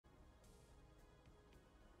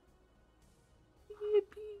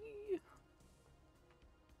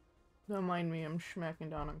Don't mind me, I'm smacking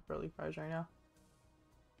down on curly fries right now.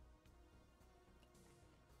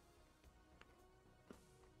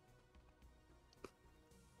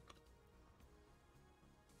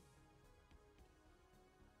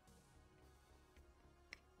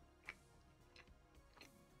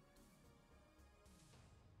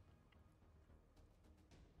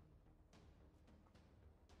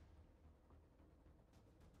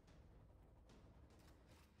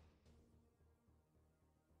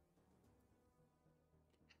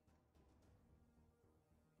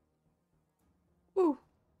 Ooh.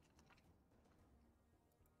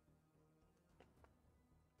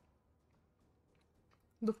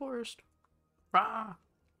 The forest. Ah.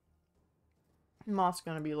 Moth's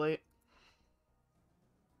gonna be late.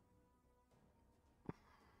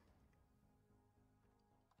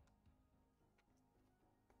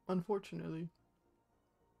 Unfortunately,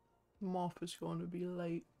 Moth is going to be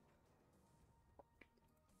late.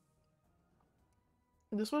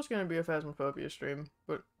 This was gonna be a Phasmophobia stream,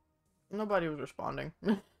 but nobody was responding.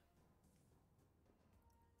 I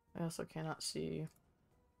also cannot see.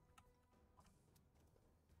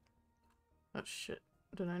 Oh shit.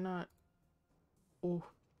 Did I not? Oh.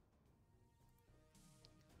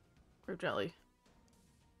 Grape jelly.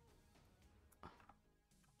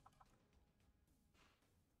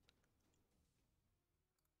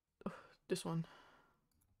 Oh, this one.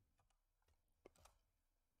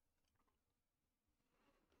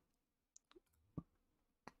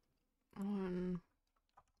 One.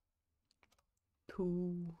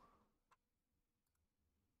 Two.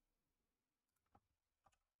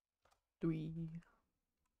 Three.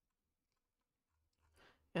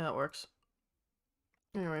 Yeah, that works.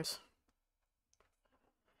 Anyways.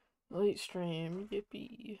 Late stream.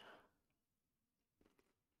 Yippee.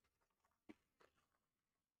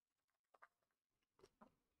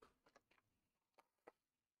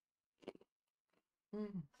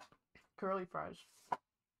 Curly fries.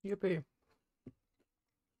 Yippee.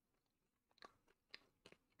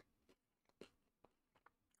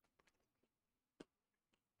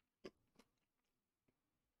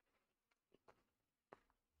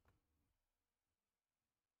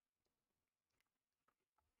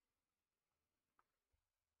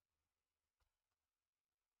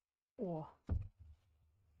 Oh.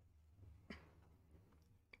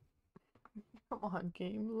 Come on,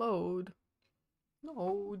 game. Load.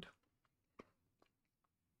 Load.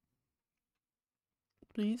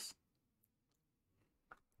 Please.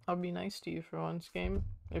 I'll be nice to you for once, game.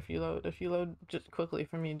 If you load just quickly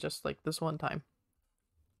for me, just like this one time.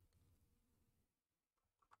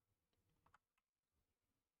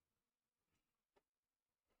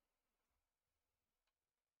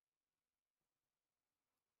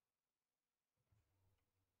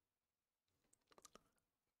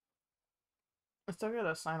 I still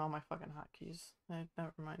gotta assign all my fucking hotkeys.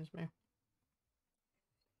 That reminds me.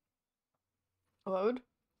 Load?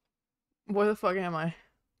 Where the fuck am I?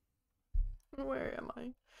 Where am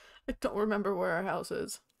I? I don't remember where our house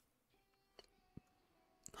is.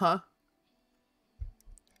 Huh?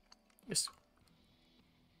 Yes.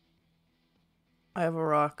 I have a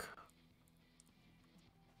rock.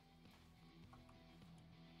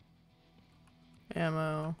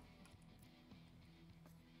 Ammo.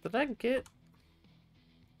 Did I get...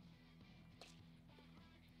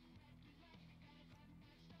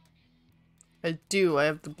 I do, I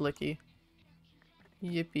have the blicky.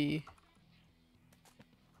 Yippee.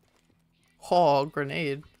 Oh,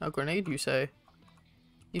 grenade. A grenade, you say?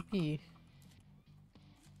 Yippee.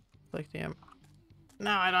 Like, damn.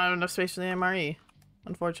 No, I don't have enough space for the MRE.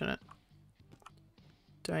 Unfortunate.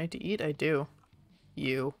 Do I need to eat? I do.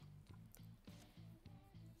 You.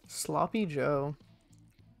 Sloppy Joe.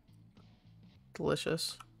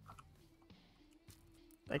 Delicious.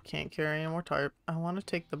 I can't carry any more tarp. I want to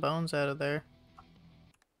take the bones out of there.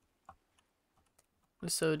 The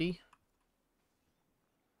sody.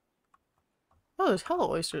 Oh, there's hella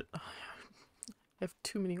oysters. I have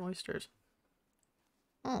too many oysters.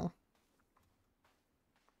 Oh.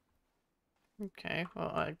 Okay,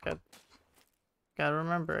 well, gotta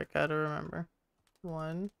remember. I gotta remember.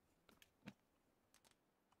 1,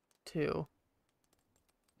 2.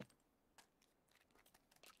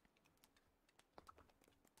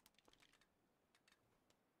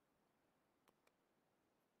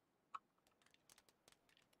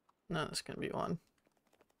 No, it's gonna be 1.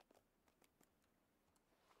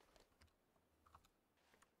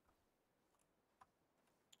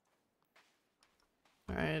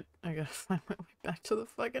 Alright, I gotta find my way back to the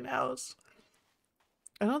fucking house.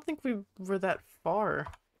 I don't think we were that far.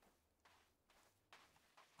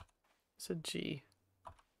 It's a G.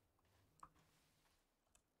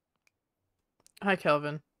 Hi,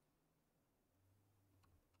 Kelvin.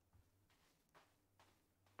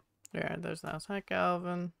 Yeah, there's the house. Hi,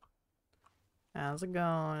 Kelvin. How's it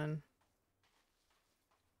going?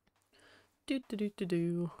 Do do do do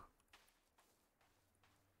do.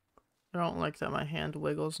 I don't like that my hand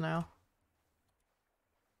wiggles now.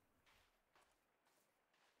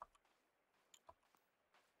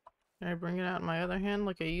 Can I bring it out in my other hand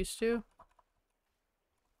like I used to?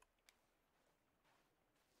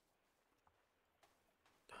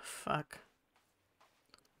 Fuck.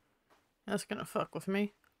 That's gonna fuck with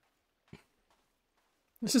me.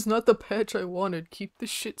 This is not the patch I wanted. Keep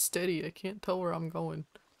this shit steady. I can't tell where I'm going.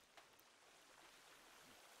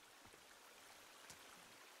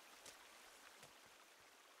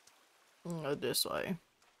 Go this way.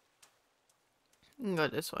 Go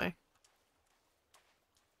this way.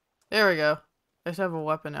 There we go. I just have a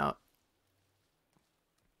weapon out.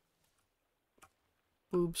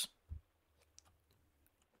 Boobs.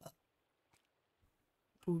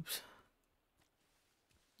 Boobs.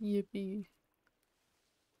 Yippee.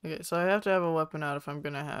 Okay, so I have to have a weapon out if I'm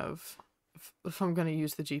gonna have... If I'm gonna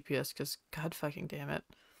use the GPS, because god fucking damn it.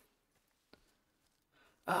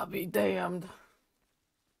 I'll be damned.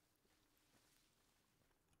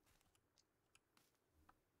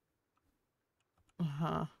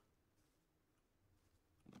 Uh-huh.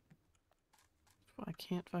 I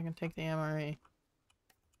can't fucking take the MRE. I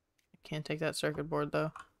can't take that circuit board,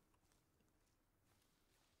 though.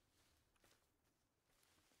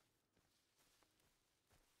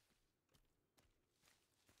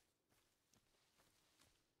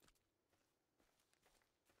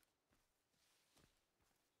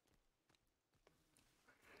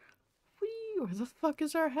 Whee! Where the fuck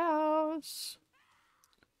is our house?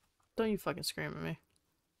 Don't you fucking scream at me.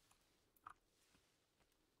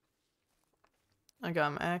 I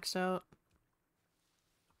got my axe out.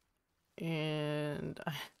 And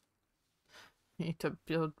I need to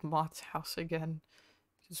build Moth's house again.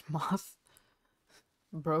 Because Moth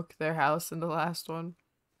broke their house in the last one.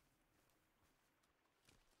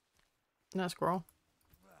 No, squirrel.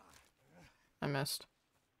 I missed.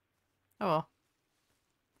 Oh well.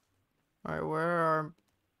 Alright, where are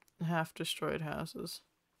our half-destroyed houses?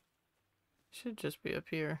 Should just be up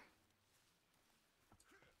here.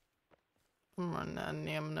 I'm running out of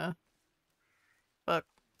Namna. Fuck.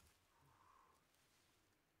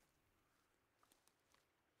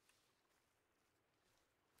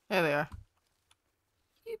 There they are.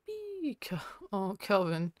 Yippee! Oh,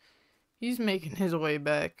 Kelvin. He's making his way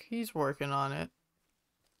back. He's working on it.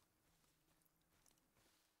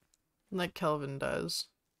 Like Kelvin does.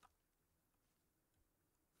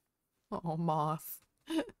 Oh, Moth.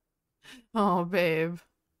 Oh, babe.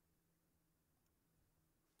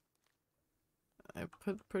 I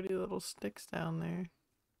put pretty little sticks down there.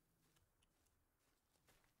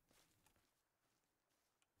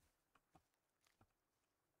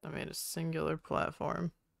 I made a singular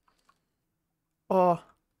platform. Oh.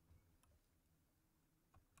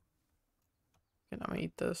 Okay, I'm gonna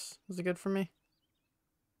eat this. Is it good for me?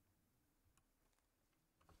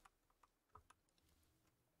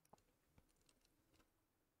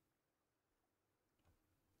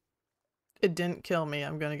 It didn't kill me.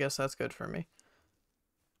 I'm gonna guess that's good for me.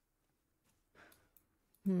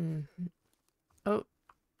 Oh,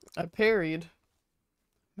 I parried.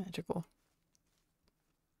 Magical.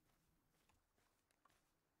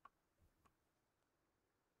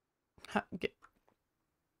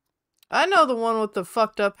 I know the one with the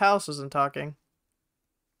fucked up house isn't talking.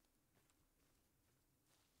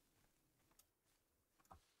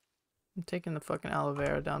 I'm taking the fucking aloe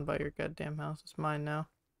vera down by your goddamn house. It's mine now.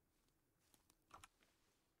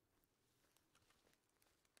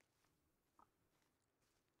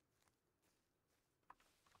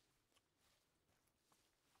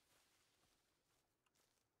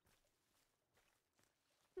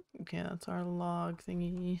 Okay, that's our log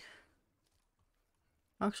thingy.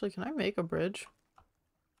 Actually, can I make a bridge?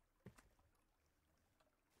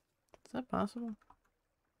 Is that possible?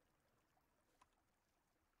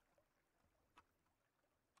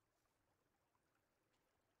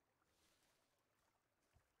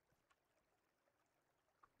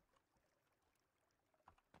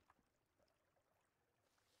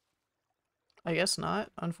 I guess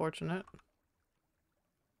not. Unfortunate.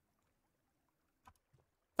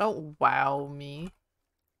 Don't wow me.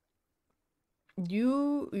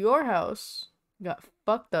 Your house got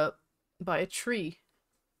fucked up by a tree.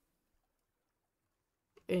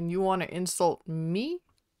 And you want to insult me?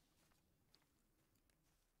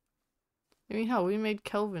 I mean, hell, we made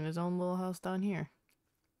Kelvin his own little house down here.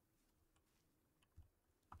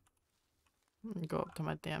 Go up to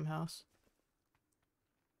my damn house.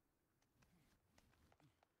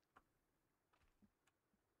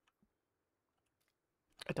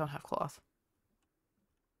 I don't have cloth.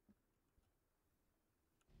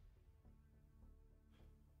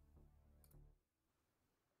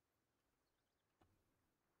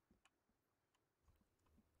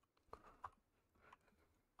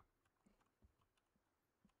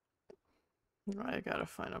 I gotta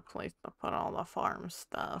find a place to put all the farm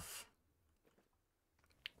stuff.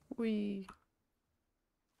 We.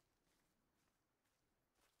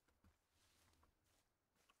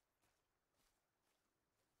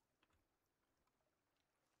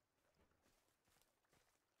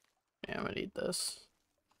 Yeah, I'm gonna need this.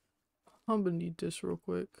 I'm gonna need this real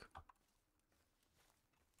quick.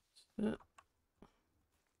 I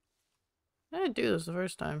didn't do this the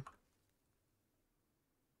first time.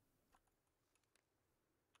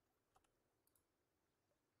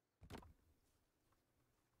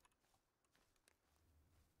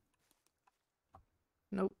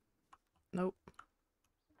 Nope. Nope.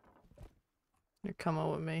 You're coming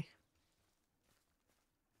with me.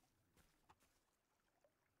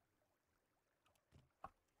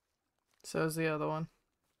 So is the other one.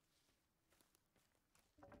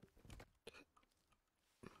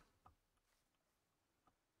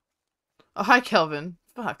 Oh, hi, Kelvin.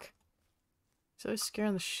 Fuck. He's always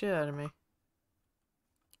scaring the shit out of me.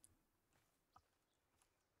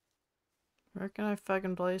 Where can I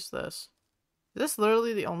fucking place this? Is this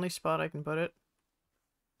literally the only spot I can put it?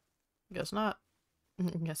 Guess not.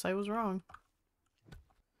 Guess I was wrong.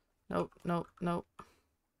 Nope, nope, nope.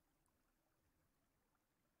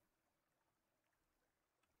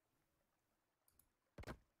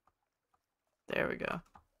 There we go.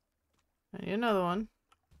 I need another one.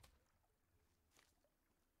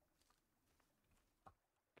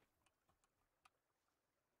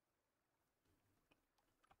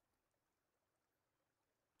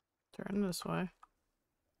 Turn this way.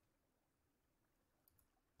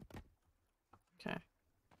 Okay.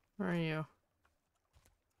 Where are you?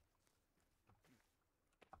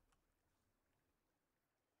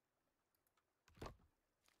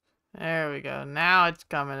 There we go. Now it's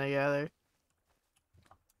coming together.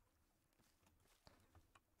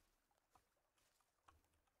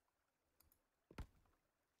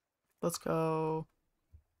 Let's go.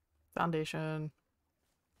 Foundation.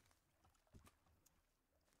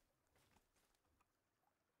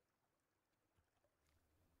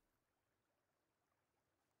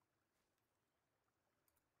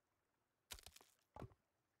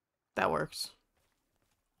 That works.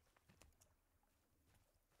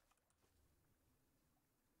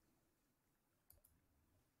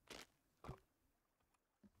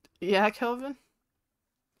 Yeah, Kelvin?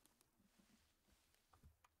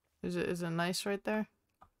 Is it nice right there?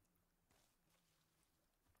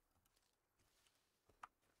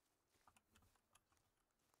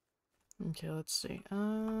 Okay, let's see.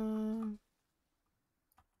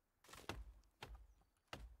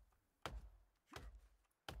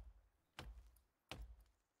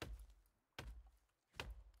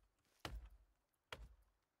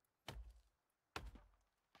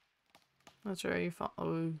 That's where you fall.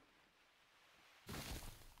 Oh.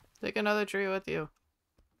 Take another tree with you.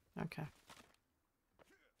 Okay.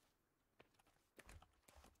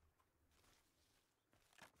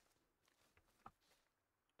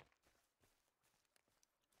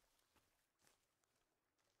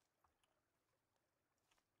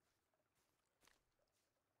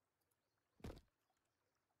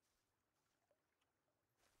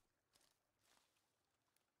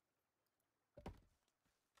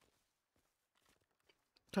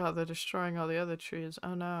 God, they're destroying all the other trees.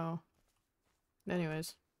 Oh no.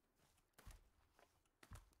 Anyways.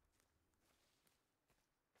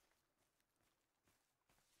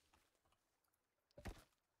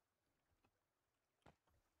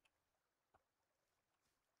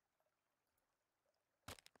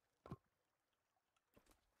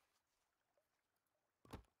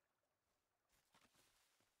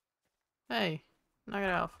 Hey, knock it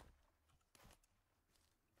off.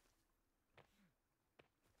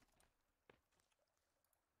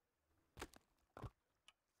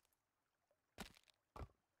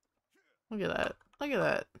 Look at that. Look at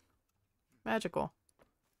that. Magical.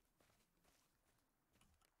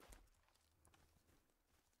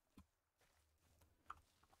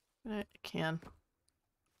 I can.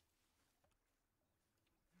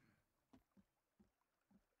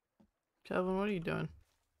 Kelvin, what are you doing?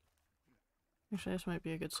 Actually, this might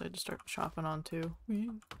be a good site to start chopping on too.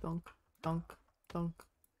 Dunk, dunk, dunk, dunk.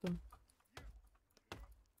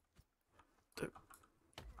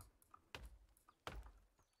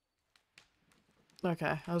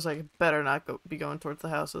 Okay, I was like, better not be going towards the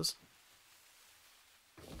houses.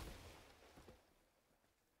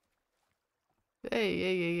 Hey,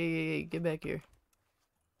 hey, hey, Hey, get back here.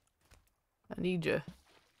 I need you.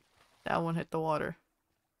 That one hit the water.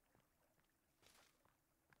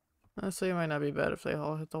 Honestly, it might not be bad if they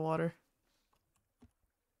all hit the water.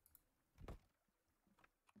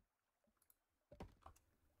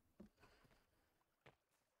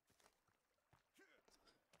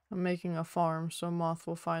 I'm making a farm, so Moth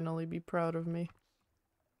will finally be proud of me.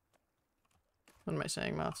 What am I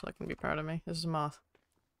saying, Moth? So I can be proud of me. This is Moth.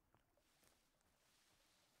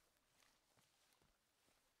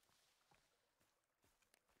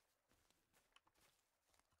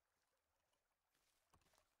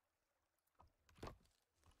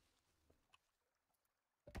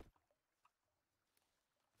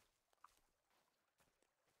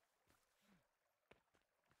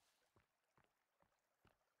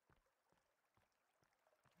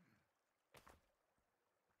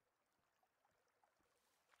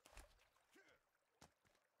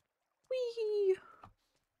 Whee!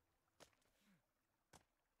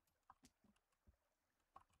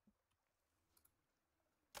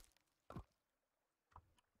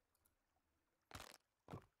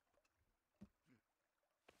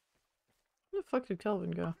 Where the fuck did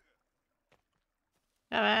Kelvin go?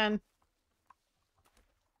 Yeah, man.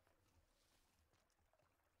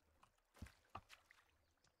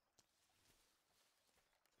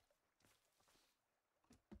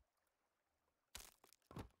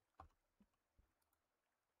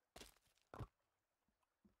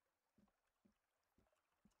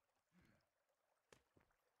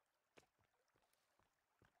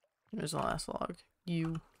 Here's the last log.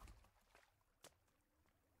 You.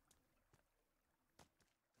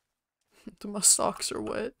 My socks are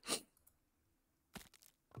wet.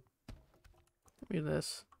 Look at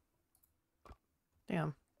this.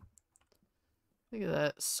 Damn. Look at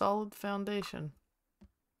that. Solid foundation.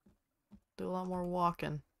 Do a lot more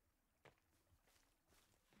walking.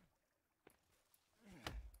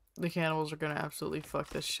 The cannibals are gonna absolutely fuck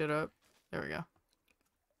this shit up. There we go.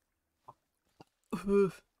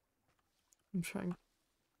 Oof. I'm trying.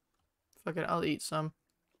 Fuck it, I'll eat some.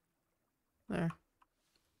 There.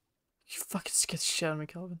 You fucking scared the shit out of me,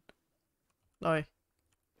 Kelvin. Oi.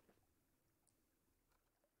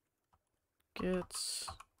 Get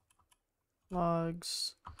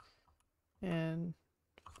logs and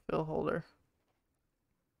fill holder.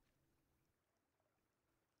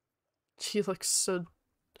 He looks so...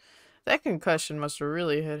 That concussion must have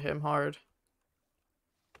really hit him hard.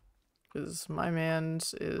 Because my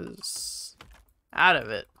man's is out of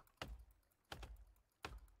it.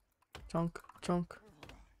 Chunk, chunk.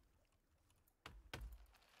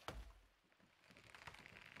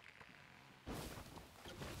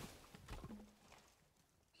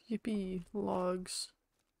 Yippee, logs.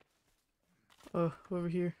 Oh, over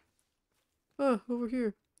here. Oh, over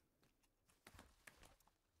here.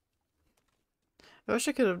 I wish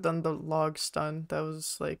I could have done the log stun. That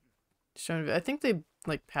was like showing. I think they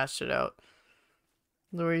like patched it out,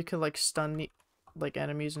 where you could like stun like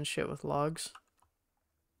enemies and shit with logs.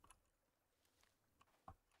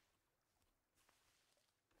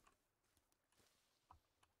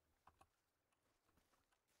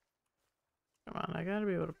 Come on, I gotta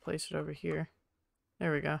be able to place it over here.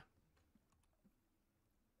 There we go.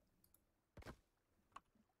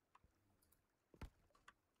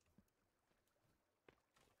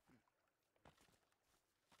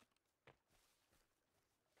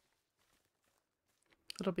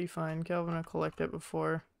 It'll be fine. Calvin will collect it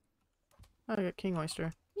before. Oh, I got king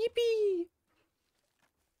oyster. Yippee!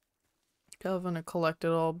 Calvin will collect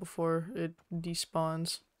it all before it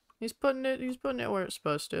despawns. He's putting it where it's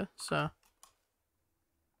supposed to, so.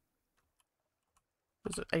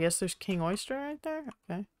 I guess there's king oyster right there?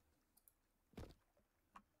 Okay.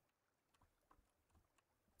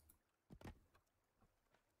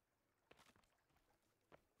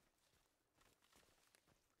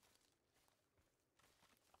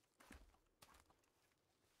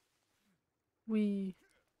 We.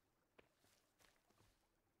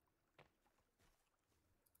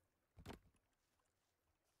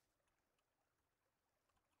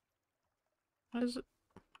 What is it?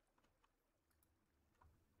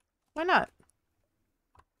 Why not?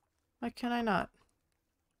 Why can I not?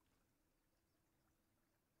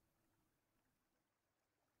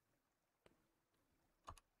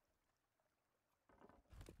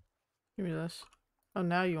 Give me this. Oh,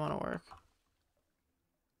 now you want to work.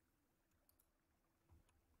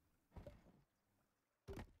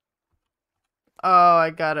 Oh, I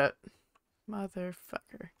got it.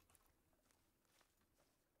 Motherfucker.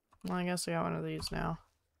 Well, I guess I got one of these now.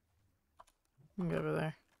 I'm go over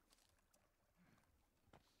there.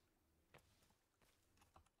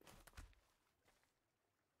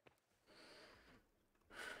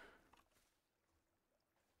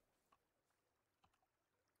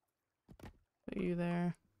 You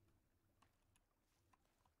there.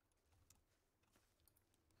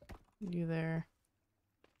 You there.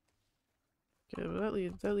 Okay, well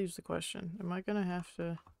that leaves the question. Am I gonna have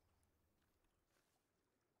to...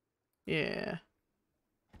 Yeah.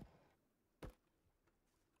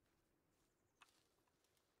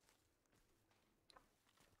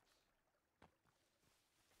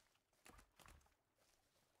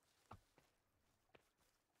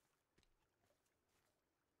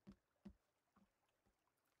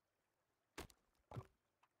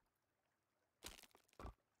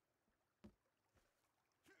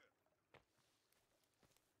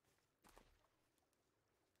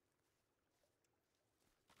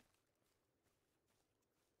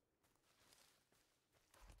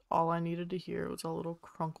 All I needed to hear was a little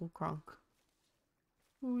crunkle crunk.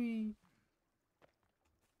 Wee.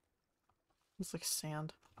 It's like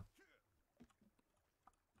sand.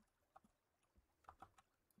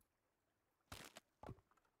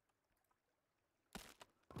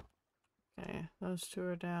 Okay, those two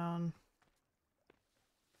are down.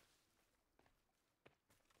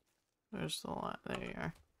 There's the lot. There you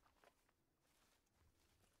are.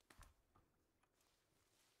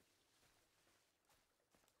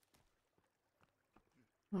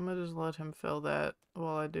 I'm gonna just let him fill that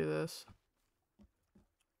while I do this.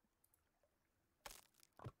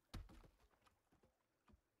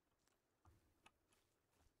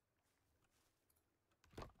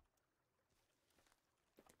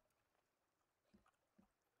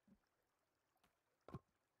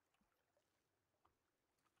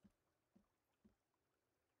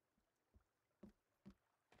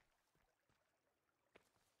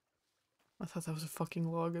 I thought that was a fucking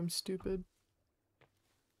log. I'm stupid.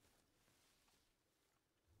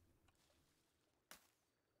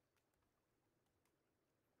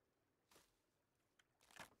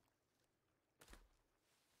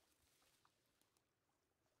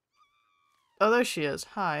 Oh, there she is.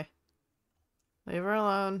 Hi. Leave her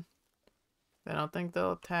alone. I don't think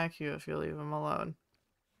they'll attack you if you leave them alone.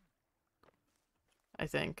 I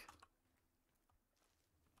think.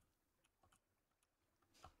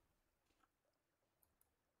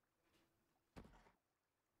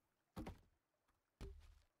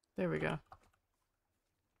 There we go.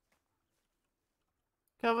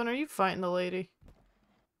 Kelvin, are you fighting the lady?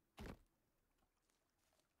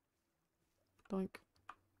 Doink.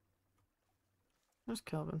 There's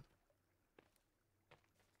Kelvin.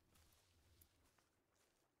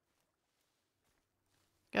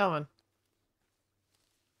 Kelvin.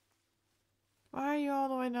 Why are you all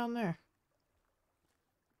the way down there?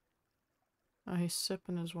 Oh, he's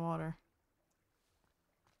sipping his water.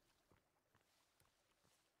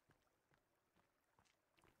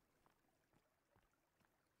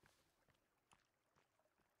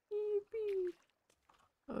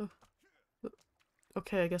 Oh.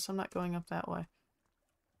 Okay, I guess I'm not going up that way.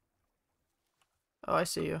 Oh, I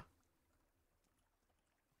see you.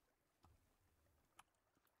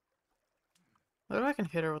 What if I can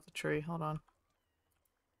hit her with the tree? Hold on.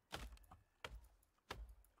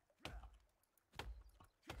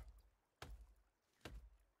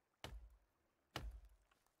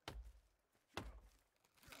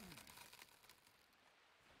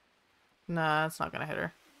 Nah, it's not gonna hit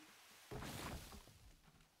her.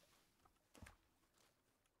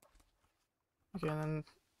 Okay, and then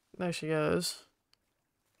there she goes.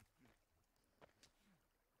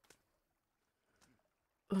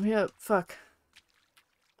 Let me up. Fuck.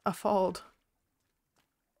 I falled.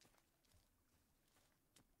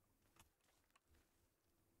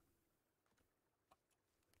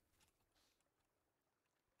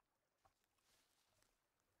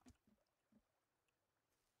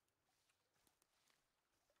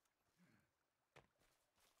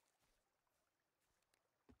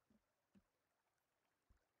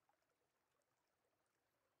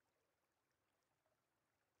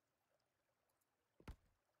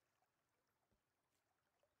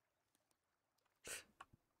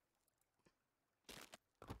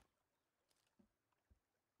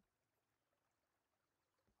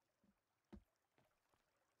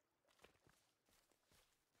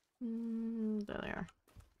 There they are.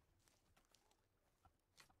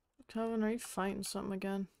 Kelvin, are you fighting something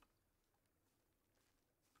again?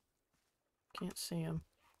 Can't see him.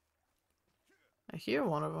 I hear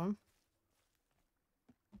one of them.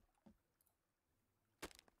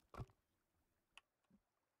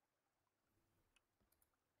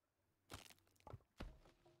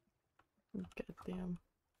 God damn.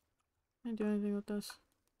 Can I do anything with this?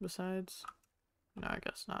 Besides? No, I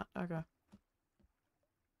guess not. Okay.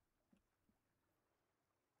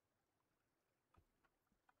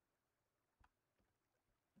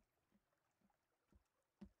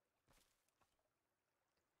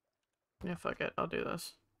 Yeah, fuck it. I'll do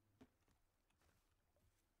this.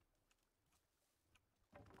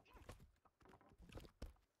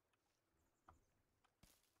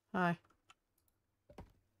 Hi.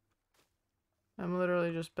 I'm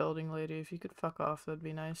literally just building, lady. If you could fuck off, that'd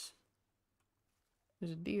be nice.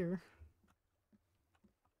 There's a deer.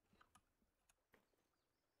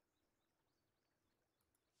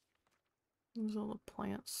 There's all the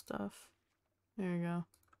plant stuff. There you go.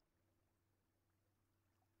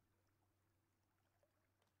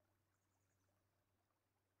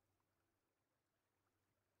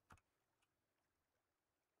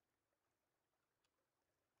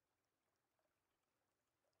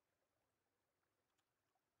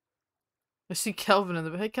 I see Kelvin in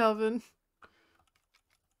the- Hey, Kelvin.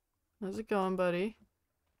 How's it going, buddy?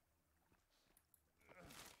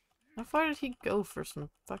 How far did he go for some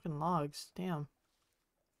fucking logs? Damn.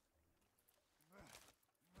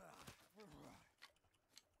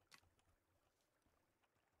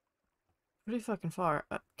 Pretty fucking far.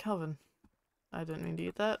 Kelvin. I didn't mean to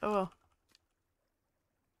eat that. Oh well.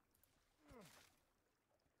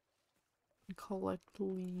 Collect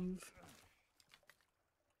leave.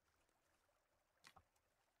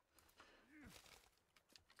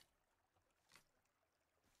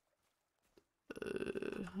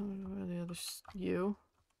 Where are the others? You?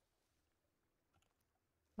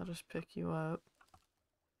 I'll just pick you up.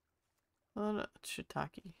 Oh, no,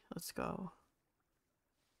 shiitake. Let's go.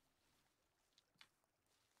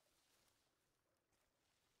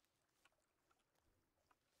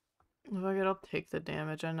 If I could, I'll take the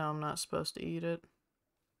damage. I know I'm not supposed to eat it.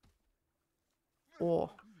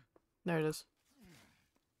 Oh, there it is.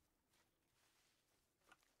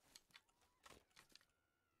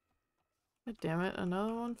 God damn it,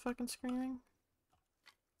 another one fucking screaming?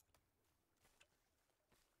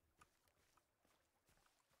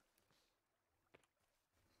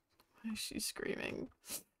 Why is she screaming?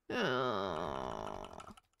 There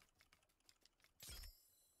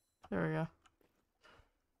we go.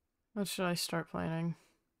 What should I start planting?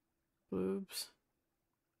 Boobs.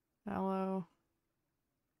 Aloe.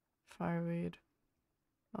 Fireweed.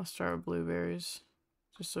 I'll start with blueberries.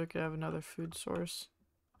 Just so I could have another food source.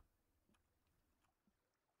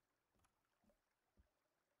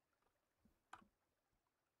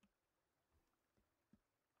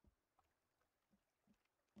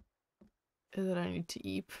 And then I need to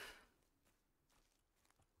eat.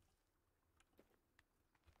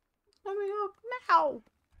 Let me up now!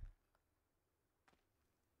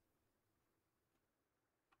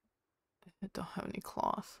 I don't have any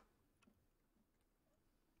cloth.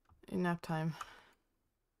 Nap time.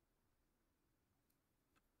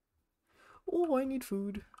 Oh, I need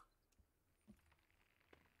food.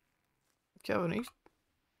 Kelvin,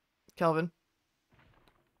 Kelvin.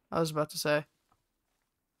 I was about to say.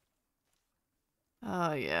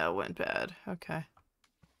 Oh yeah, it went bad. Okay.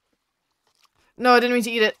 No, I didn't mean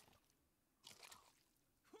to eat it.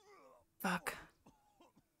 Fuck.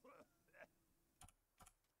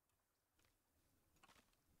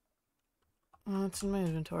 Oh, it's in my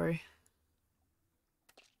inventory.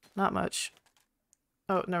 Not much.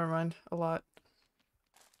 Oh, never mind. A lot.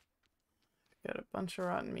 Got a bunch of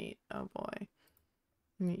rotten meat. Oh boy.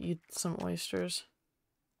 Let me eat some oysters.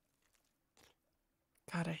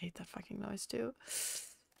 God, I hate that fucking noise too.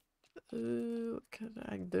 Ooh,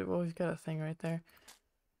 I did. Well, we've got a thing right there.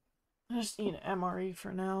 I'll just eat an MRE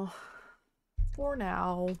for now. For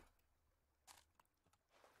now.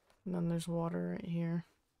 And then there's water right here.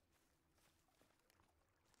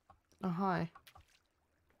 Oh, hi.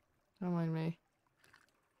 Don't mind me.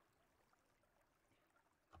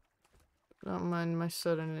 Don't mind my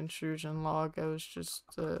sudden intrusion log. I was just,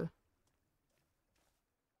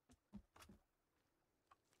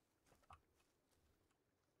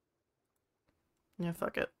 yeah,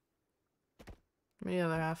 fuck it. Give me the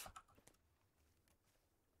other half.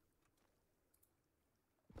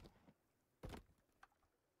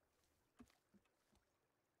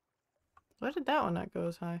 Why did that one not go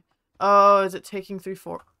as high? Oh, is it taking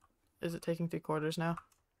 3/4? Is it taking 3/4 now?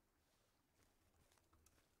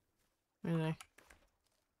 Really?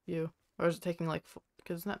 You. Or is it taking like,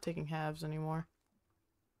 because it's not taking halves anymore.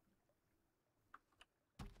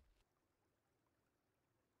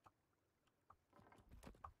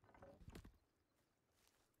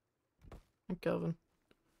 Hey, Kelvin.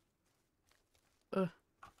 Ugh.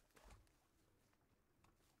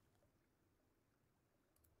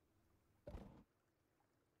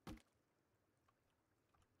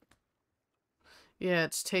 Yeah,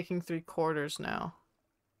 it's taking 3/4 now.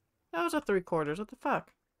 That was at 3/4. What the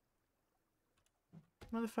fuck?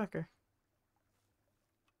 Motherfucker.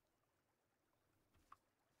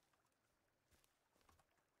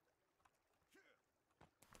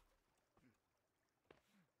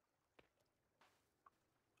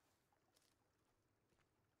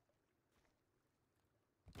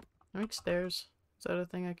 Make stairs. Is that a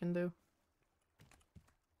thing I can do?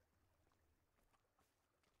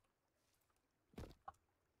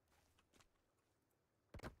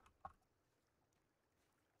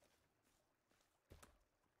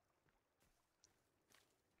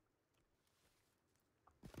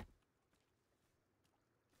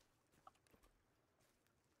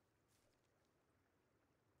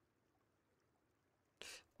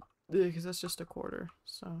 Yeah, because that's just a quarter,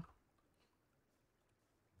 so.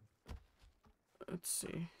 Let's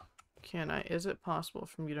see. Is it possible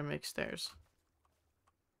for me to make stairs?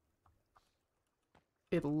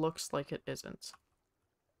 It looks like it isn't.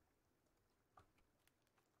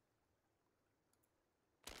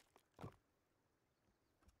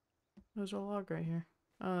 There's a log right here.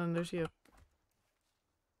 Oh, and there's you.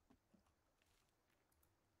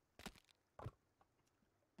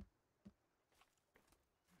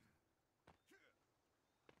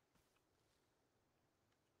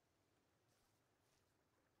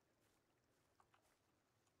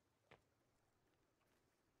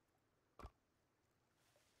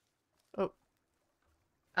 Oh.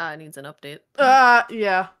 Ah, it needs an update.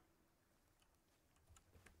 Yeah.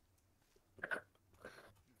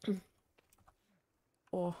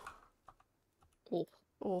 Oh. Oh.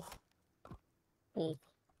 Oh. Oh.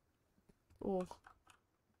 Oh.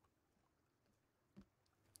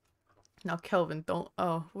 Now, Kelvin, don't.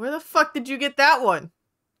 Oh, where the fuck did you get that one?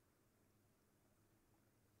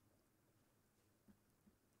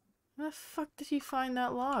 Where the fuck did he find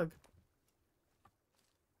that log?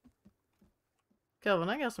 Kelvin,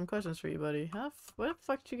 I got some questions for you, buddy. Where the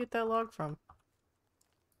fuck did you get that log from?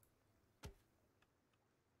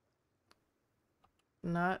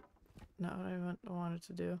 Not what I wanted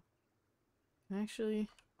to do. Actually.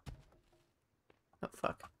 Oh,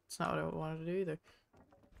 fuck. It's not what I wanted to do either.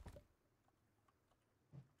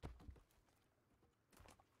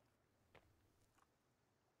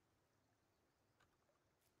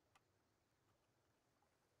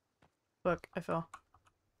 Fuck, I fell.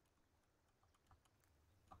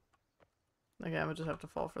 Okay, I'm gonna just have to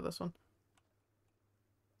fall for this one.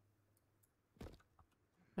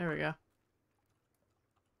 There we go.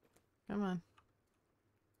 Come on.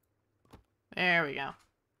 There we go.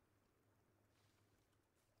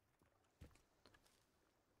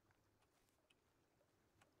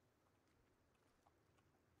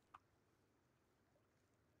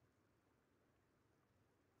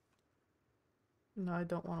 No, I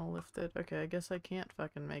don't want to lift it. Okay, I guess I can't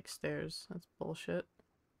fucking make stairs. That's bullshit.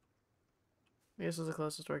 I guess this is the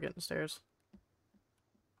closest we're getting stairs.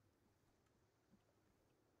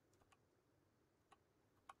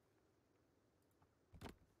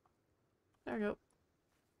 There we go.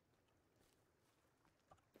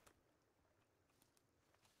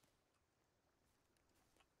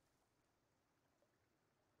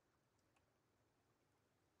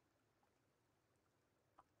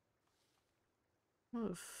 Oh,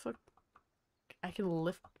 the fuck. I can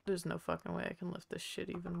lift. There's no fucking way I can lift this shit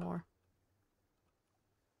even more.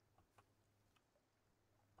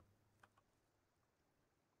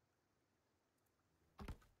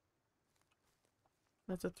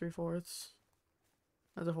 That's a 3/4.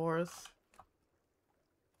 That's a fourth.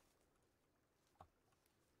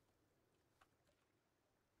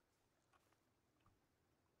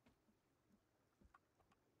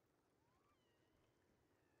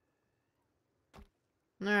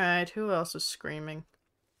 Alright, who else is screaming?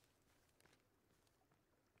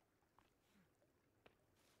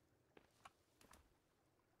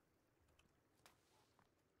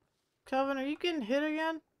 Calvin, are you getting hit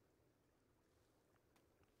again?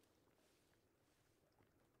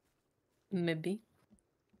 Maybe.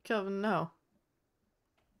 Calvin, no.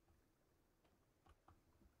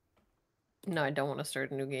 No, I don't want to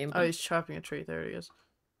start a new game. Oh, he's chopping a tree. There he is.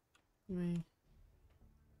 Me.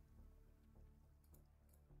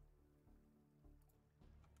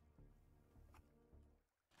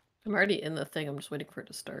 I'm already in the thing. I'm just waiting for it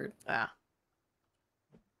to start. Ah.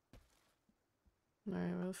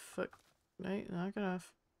 Alright, where the fuck? Wait, knock it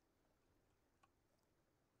off.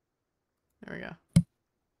 There we go.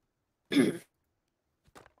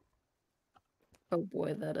 Oh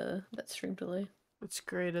boy, that stream delay. It's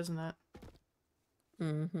great, isn't it?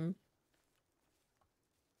 Mm-hmm.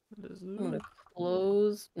 It is. I'm gonna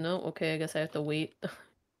close. No, okay, I guess I have to wait. I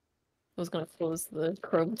was gonna close the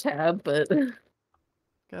Chrome tab, but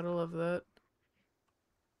Gotta love that.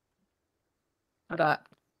 I got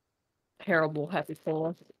Haribo Happy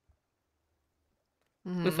Cola. If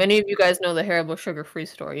Mm-hmm. any of you guys know the Haribo sugar-free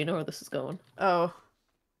store, you know where this is going. Oh.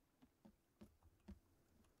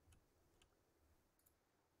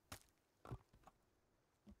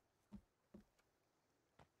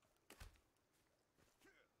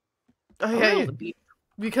 Oh Are we yeah, on the beach?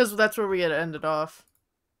 because that's where we had ended off.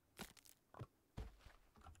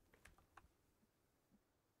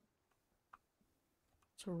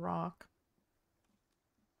 It's a rock.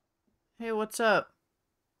 Hey, what's up?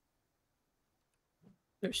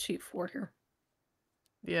 There's sheet 4 here.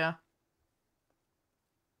 Yeah.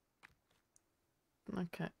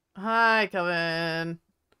 Okay. Hi, Kevin.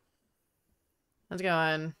 How's it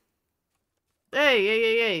going? Hey, hey,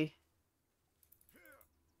 hey, hey.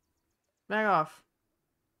 Back off.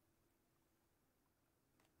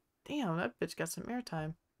 Damn, that bitch got some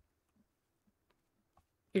airtime.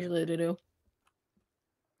 Usually they do.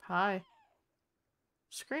 Hi.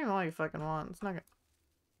 Scream all you fucking want. It's not gonna...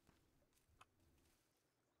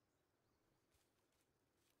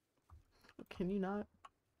 Can you not?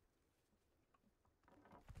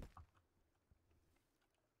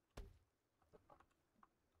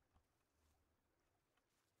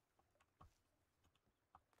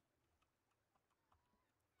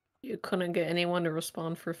 You couldn't get anyone to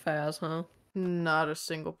respond for Faz, huh? Not a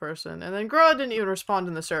single person. And then Groa didn't even respond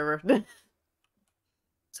in the server.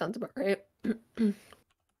 Sounds about right.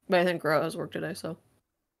 But I think Grow has work today, so.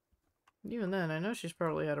 Even then, I know she's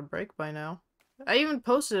probably had a break by now. I even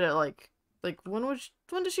posted it like when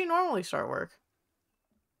does she normally start work?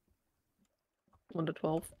 1 to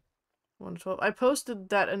 12. 1 to 12. I posted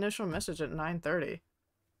that initial message at 9:30.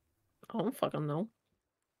 I don't fucking know.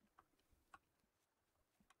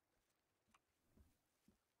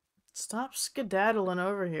 Stop skedaddling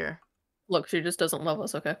over here. Look, she just doesn't love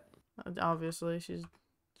us, okay? Obviously, she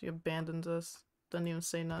abandons us. Doesn't even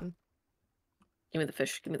say nothing. Give me the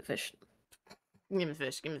fish, give me the fish. Give me the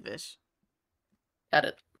fish, give me the fish. Got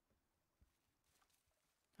it.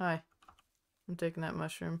 Hi. I'm taking that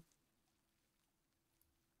mushroom.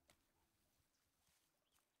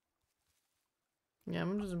 Yeah,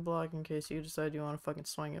 I'm just blocking in case you decide you want to fucking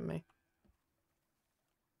swing at me.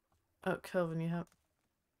 Oh, Kelvin,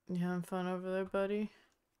 you having fun over there, buddy?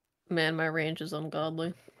 Man, my range is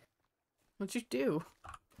ungodly. What'd you do?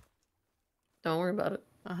 Don't worry about it.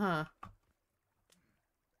 Uh-huh.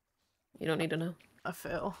 You don't need to know. I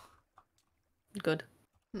fail. Good.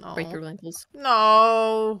 Break No. your ankles.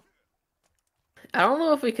 No. I don't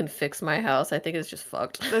know if we can fix my house. I think it's just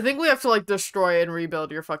fucked. I think we have to like destroy and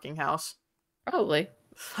rebuild your fucking house. Probably.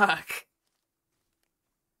 Fuck.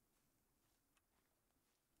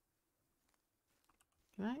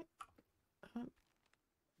 Can I?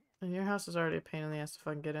 And your house is already a pain in the ass to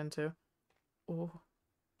fucking get into. Oh.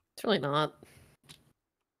 It's really not.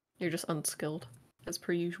 You're just unskilled, as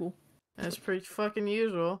per usual. That's pretty fucking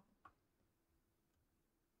usual.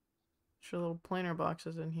 Sure, little planer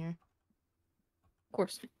boxes in here. Of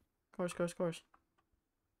course. Of course.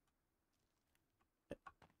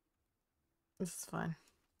 This is fine.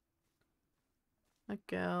 Hi,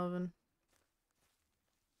 Galvin.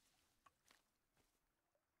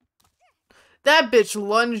 That bitch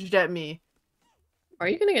lunged at me. Are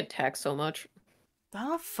you gonna get taxed so much? I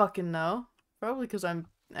don't fucking know. Probably because I'm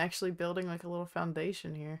actually building like a little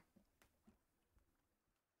foundation here.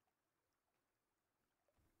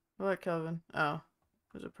 What, Kelvin? Oh,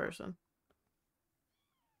 there's a person.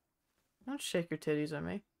 Don't shake your titties at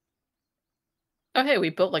me. Oh, hey,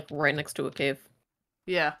 we built like right next to a cave.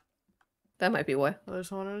 Yeah. That might be why. Well,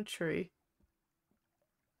 there's one in a tree.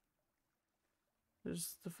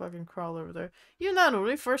 There's the fucking crawl over there. You know, when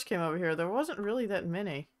we first came over here, there wasn't really that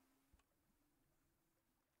many.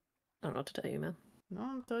 I don't know what to tell you, man. No,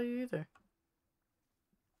 I'll tell you either.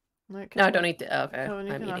 Right, No, Kelvin, don't eat the. Okay, Kelvin,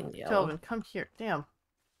 you I'm can. eating the yellow. Kelvin, come here. Damn.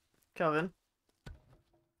 Kelvin.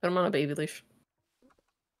 Put him on a baby leash.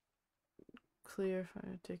 Clear.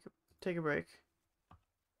 Fine. Take a break.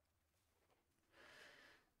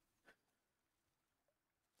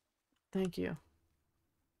 Thank you.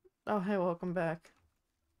 Oh, hey, welcome back.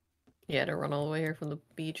 Yeah, to run all the way here from the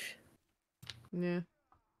beach. Yeah.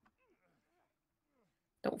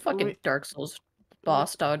 Don't fucking Dark Souls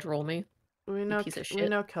boss dodge roll me. We You know. piece of We shit.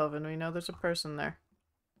 know, Kelvin. We know there's a person there.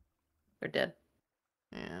 They're dead.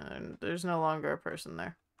 And there's no longer a person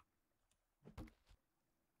there.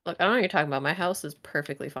 Look, I don't know what you're talking about. My house is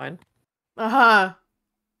perfectly fine. Uh-huh.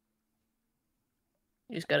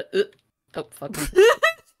 You just gotta. Oh, fuck.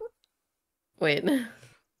 Wait. Hold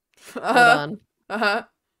Uh-huh. on. Uh-huh.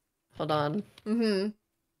 Hold on. Mm-hmm.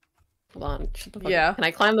 Hold on. Shut the fuck Yeah. up. Can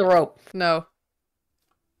I climb the rope? No.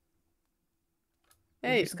 You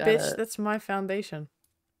Hey, just bitch, gotta... that's my foundation.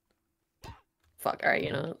 Fuck, alright,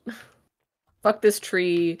 you know. Fuck this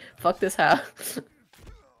tree. Fuck this house.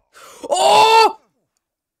 Oh!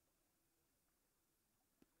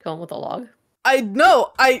 Kill him with a log. I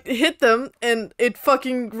know! I hit them, and it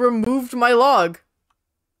fucking removed my log.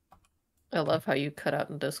 I love how you cut out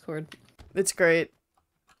in Discord. It's great.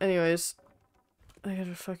 Anyways, I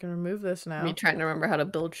gotta fucking remove this now. Me trying to remember how to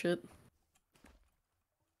build shit.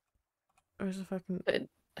 Where's the fucking... But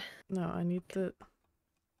No, I need the...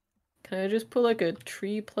 can I just put like a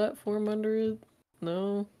tree platform under it?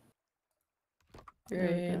 No. There we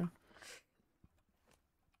Right. go.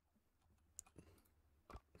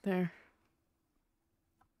 There.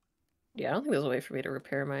 Yeah, I don't think there's a way for me to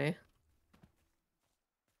repair my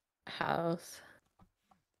house.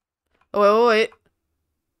 Oh, wait.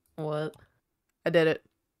 What? I did it.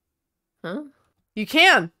 Huh? You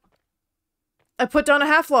can! I put down a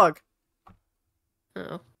half log. Oh.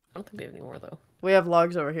 I don't think we have any more though. We have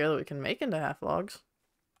logs over here that we can make into half logs.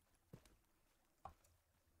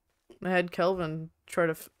 I had Kelvin try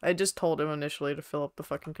to... I just told him initially to fill up the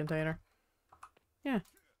fucking container. Yeah.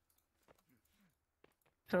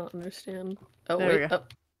 I don't understand. Oh, There we wait. go. Oh.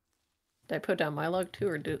 Did I put down my log too,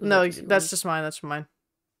 or do? No, that that's just mine. That's mine.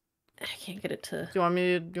 I can't get it to. Do you want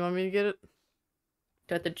me to? Do you want me to get it?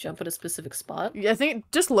 Do I have to jump at a specific spot? Yeah, I think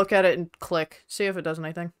just look at it and click. See if it does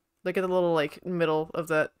anything. Look at the little like middle of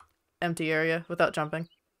that empty area without jumping.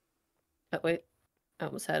 Oh wait, I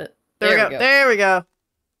almost had it. There we go. There we go.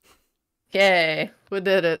 Yay! We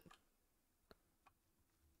did it.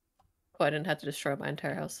 Oh, I didn't have to destroy my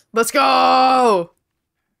entire house. Let's go!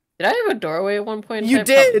 Did I have a doorway at one point? You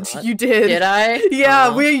did. You did. Did I? Yeah,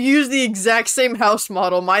 Oh. we used the exact same house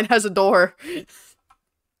model. Mine has a door. I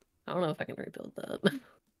don't know if I can rebuild that.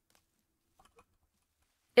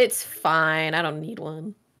 It's fine. I don't need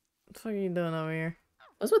one. What the fuck are you doing over here?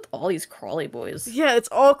 What's with all these crawly boys? Yeah, it's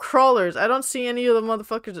all crawlers. I don't see any of the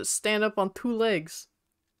motherfuckers that stand up on two legs.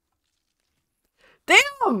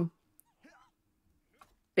 Damn!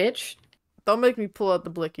 Bitch. Don't make me pull out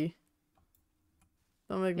the blicky.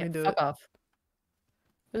 Don't make me do fuck it. off.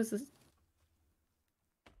 What is this?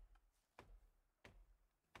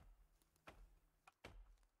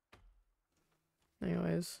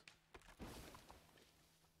 Anyways.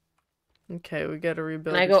 Okay, we gotta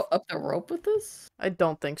rebuild. Can I go up the rope with this? I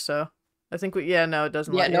don't think so. I think we- yeah, no, it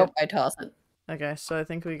doesn't Yeah, let nope, I toss it. you. Okay, so I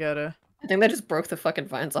think we gotta... I think that just broke the fucking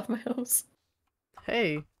vines off my house.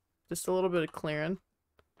 Hey, just a little bit of clearing.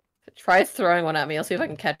 Try throwing one at me, I'll see if I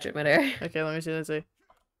can catch it midair. Okay, let me see, let's see.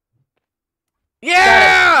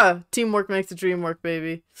 Yeah! Teamwork makes the dream work,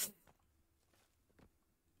 baby.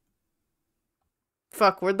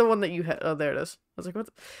 Fuck, where'd the one that you had? Oh, there it is. I was like, what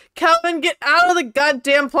the... Calvin, get out of the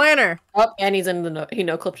goddamn planner! Oh, and he's in the he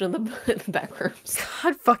no-clipped in the back rooms.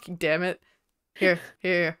 God fucking damn it. Here,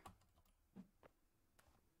 here.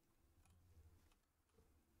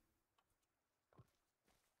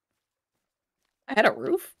 I had a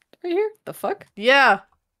roof right here? The fuck? Yeah.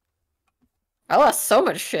 I lost so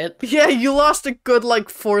much shit. Yeah, you lost a good, like,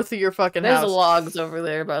 fourth of your fucking There's house. logs over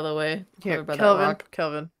there, by the way. Here, over by that Kelvin, rock.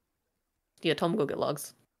 Kelvin. Yeah, tell him to go get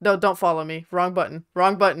logs. No, don't follow me. Wrong button.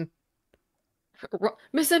 Wrong button.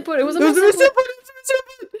 Misinput! It was a It was a misinput! misinput! It was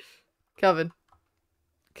a misinput! Kelvin.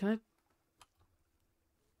 Can I...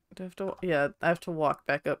 Do I have to... Yeah, I have to walk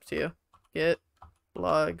back up to you. Get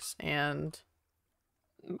logs and...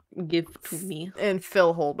 Give to me. And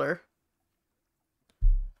fill holder.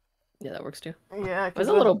 Yeah, that works too. Yeah, There's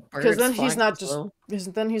a little bird. because then he's not just... Because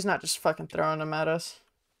then he's not just fucking throwing them at us.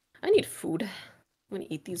 I need food. I'm gonna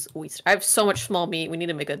eat these oysters. I have so much small meat. We need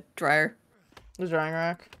to make a dryer. The drying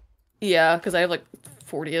rack. Yeah, because I have like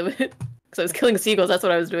 40 of it. Because I was killing seagulls. That's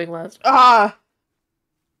what I was doing last. Ah!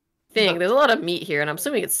 Thing. There's a lot of meat here, and I'm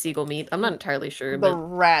assuming it's seagull meat. I'm not entirely sure, The but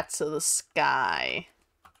rats of the sky.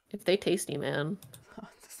 if they tasty, man,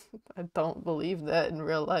 I don't believe that in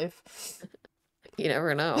real life. you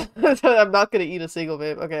never know. I'm not gonna eat a single,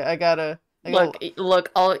 babe. Okay, I gotta... Look.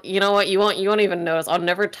 You know what? You won't even notice. I'll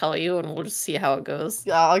never tell you, and we'll just see how it goes.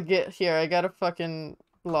 Yeah, I'll get here. I got a fucking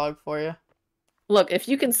log for you. Look, if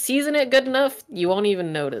you can season it good enough, you won't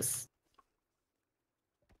even notice.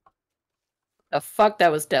 The fuck,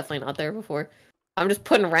 that was definitely not there before. I'm just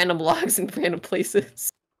putting random logs in random places.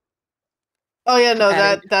 Oh yeah,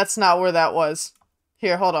 no, that's not where that was.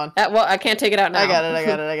 Here, hold on. Well, I can't take it out now. I got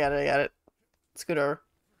it. Scoot over.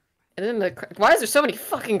 And then why is there so many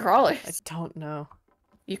fucking crawlers? I don't know.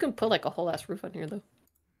 You can put like a whole ass roof on here though.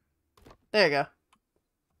 There you go.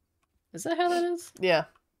 Is that how that is? Yeah.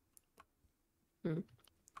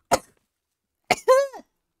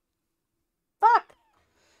 Fuck!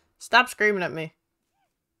 Stop screaming at me.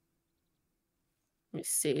 Let me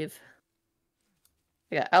save.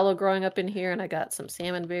 I got aloe growing up in here, and I got some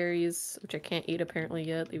salmon berries, which I can't eat apparently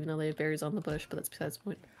yet, even though they have berries on the bush, but that's besides the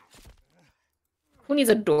point. Who needs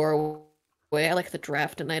a doorway? I like the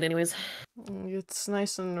draft at night anyways. It's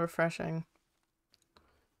nice and refreshing.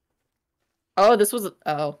 Oh, this was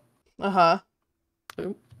oh. Uh-huh.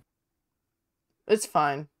 Oop. It's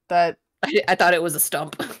fine. That I thought it was a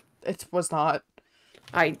stump. it was not.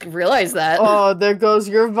 I realized that. Oh, there goes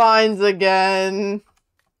your vines again.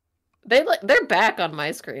 They're back on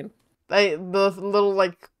my screen. The little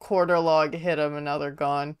like quarter log hit them and now they're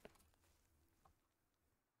gone.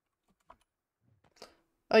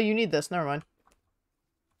 Oh, you need this. Never mind.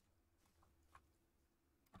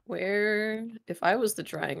 Where if I was the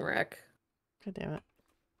drying rack. God damn it.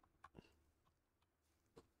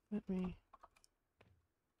 Let me.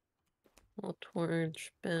 Little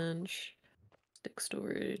torch, bench, stick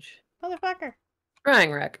storage. Motherfucker.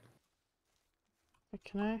 Drying rack.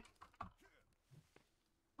 Can I?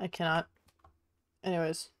 I cannot.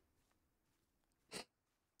 Anyways.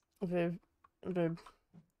 Babe. Babe.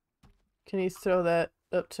 Can you throw that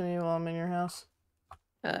up to me while I'm in your house?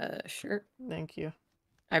 Sure. Thank you.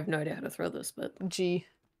 I have no idea how to throw this, but G.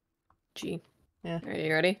 G. Yeah. Are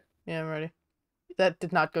you ready? Yeah, I'm ready. That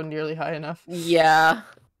did not go nearly high enough. Yeah.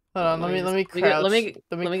 Hold on, let me crouch. Let me get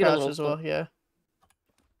a crouch little as well, yeah.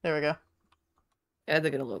 There we go. I had to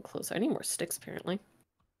get a little closer. I need more sticks, apparently.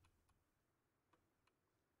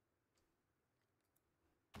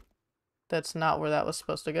 That's not where that was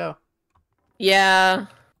supposed to go. Yeah.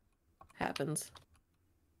 Happens.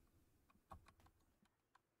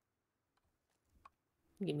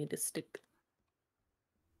 Give me the stick.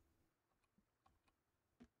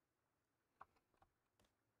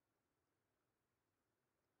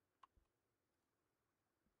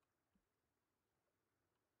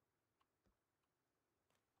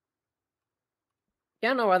 Yeah,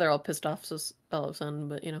 I don't know why they're all pissed off so all of a sudden,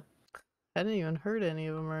 but you know. I didn't even hurt any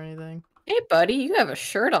of them or anything. Hey, buddy, you have a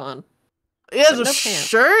shirt on. He has but a no pants.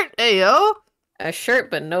 shirt? Hey, yo! A shirt,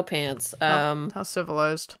 but no pants. How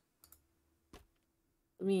civilized.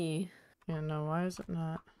 Let me Yeah, no, why is it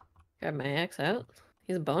not? grab my axe out.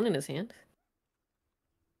 He has a bone in his hand.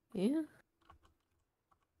 Yeah.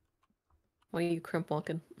 Why are you crimp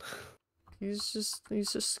walking? He's just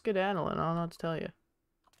skedaddling. I don't know what to tell you.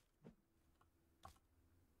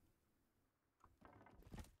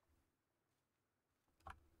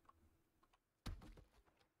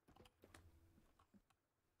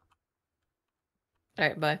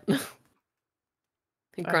 Alright, bye.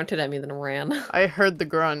 He grunted at me, then ran. I heard the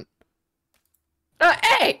grunt.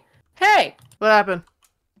 Hey! Hey! What happened?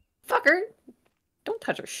 Fucker! Don't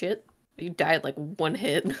touch our shit. You died like one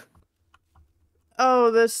hit.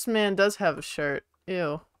 Oh, this man does have a shirt.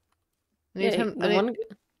 Ew. I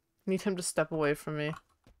need him to step away from me.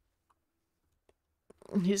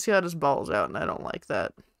 He's got his balls out and I don't like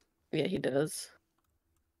that. Yeah, he does.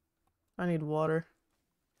 I need water.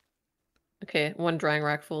 Okay, one drying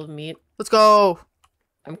rack full of meat. Let's go!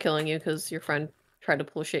 I'm killing you because your friend tried to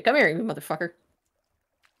pull shit. Come here, you motherfucker.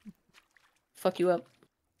 Fuck you up.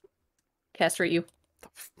 Castrate you.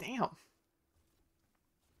 Damn.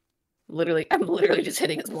 I'm literally just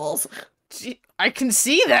hitting his balls. Gee, I can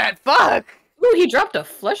see that! Fuck! Ooh, he dropped a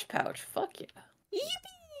flesh pouch. Fuck yeah.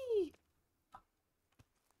 Yippee!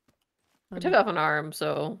 I took off an arm,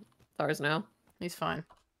 so it's ours now. He's fine.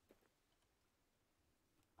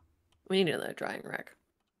 We need another drying rack.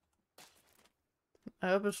 I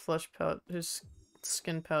hope his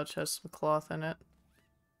skin pouch has some cloth in it.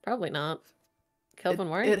 Probably not. Kelvin,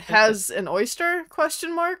 why? It has an oyster?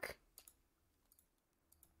 Question mark.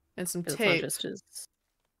 And some tape. Just his...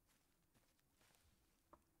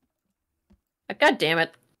 God damn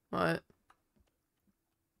it! What?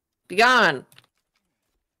 Be gone!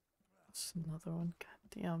 That's another one.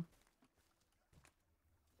 God damn.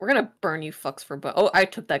 We're gonna burn you fucks for bones. Oh, I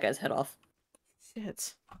took that guy's head off.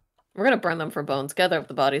 Shit. We're gonna burn them for bones. Gather up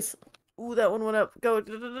the bodies. Ooh, that one went up. Go.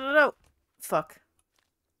 No. Fuck.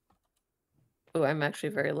 Ooh, I'm actually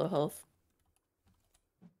very low health.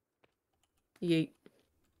 Yeet.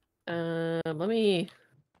 Let me...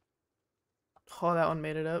 Oh, that one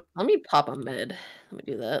made it up. Let me pop a med. Let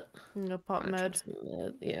me do that. I'm gonna pop med.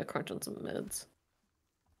 Yeah, crunch on some meds.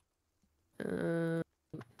 Damn,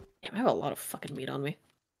 I have a lot of fucking meat on me.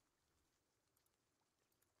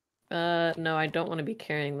 No, I don't want to be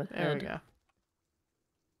carrying the head. There we go.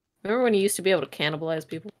 Remember when you used to be able to cannibalize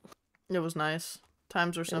people? It was nice.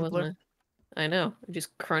 Times were simpler. I know.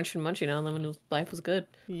 Just crunch and munching on them and life was good.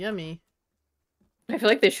 Yummy. I feel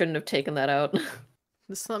like they shouldn't have taken that out.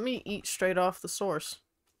 Just let me eat straight off the source.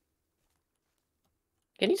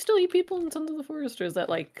 Can you still eat people in Sons of the Forest, or is that,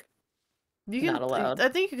 like, not allowed? I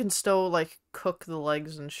think you can still, like, cook the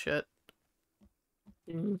legs and shit.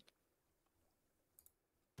 Because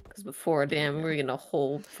before, damn, we were getting a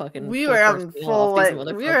whole fucking... We were having full, like,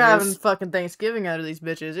 we were having fucking Thanksgiving out of these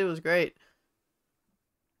bitches. It was great.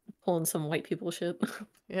 Pulling some white people shit.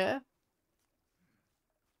 Yeah.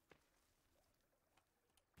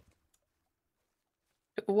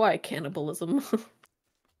 Why cannibalism?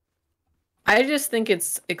 I just think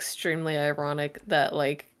it's extremely ironic that,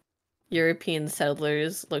 like, European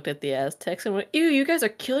settlers looked at the Aztecs and went, ew, you guys are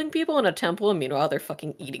killing people in a temple, and meanwhile they're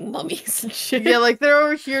fucking eating mummies and shit. Yeah, like they're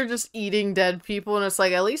over here just eating dead people, and it's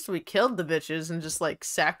like, at least we killed the bitches and just like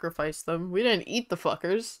sacrificed them. We didn't eat the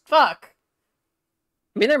fuckers. Fuck.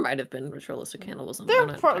 I mean, there might have been ritualistic cannibalism. There, I'm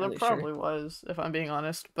not there entirely probably sure. was, if I'm being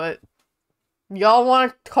honest, but y'all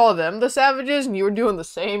want to call them the savages, and you were doing the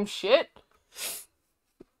same shit?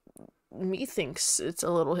 Me thinks it's a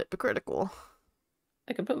little hypocritical.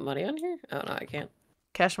 I can put money on here? Oh, no, I can't.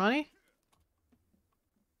 Cash money?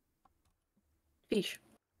 Fish.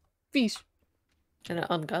 Fish. And an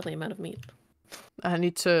ungodly amount of meat. I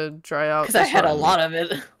need to dry out. Because I had a lot of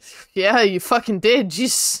it. Yeah, you fucking did.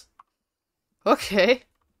 Jeez. Okay.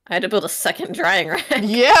 I had to build a second drying rack.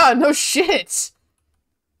 Yeah, no shit.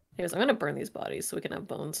 Anyways, I'm gonna burn these bodies so we can have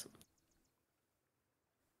bones.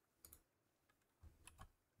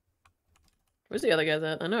 Where's the other guys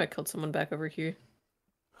at? I know I killed someone back over here.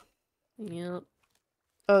 Yep.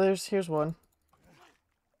 Oh, here's one.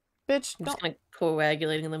 Bitch, I'm don't. just kind of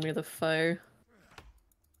coagulating them near the fire.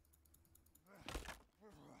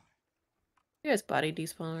 You guys body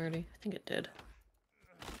despawn already? I think it did.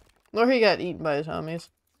 Or he got eaten by his homies.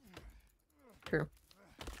 True.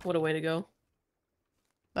 What a way to go.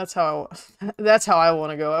 That's how that's how I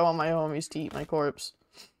want to go. I want my homies to eat my corpse.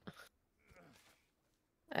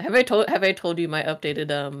 Have I told you my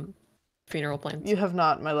updated funeral plans? You have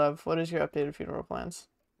not, my love. What is your updated funeral plans?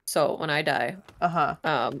 So when I die,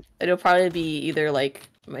 it'll probably be either like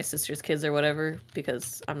my sister's kids or whatever,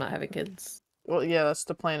 because I'm not having kids. Well, yeah, that's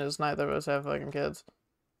the plan. Is neither of us have fucking kids.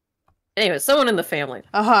 Anyway, someone in the family.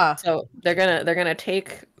 So they're gonna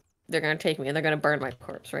take me and they're gonna burn my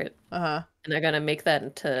corpse, right? And they're gonna make that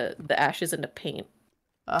into the ashes into paint.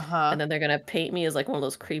 And then they're gonna paint me as like one of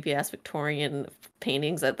those creepy ass Victorian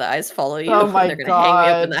paintings that the eyes follow you. Oh my and they're gonna hang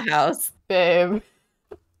me up in the house. Babe.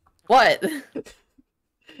 What?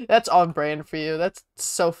 That's on brand for you. That's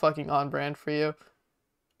so fucking on brand for you.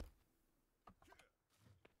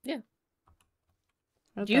 Yeah.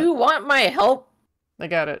 Do you want my help? I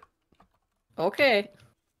got it. Okay.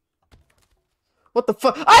 What the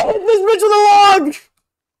fuck? I hit this bitch with a log!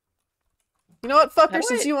 You know what, fucker?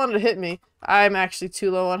 Since you wanted to hit me, I'm actually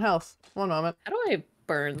too low on health. One moment. How do I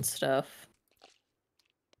burn stuff?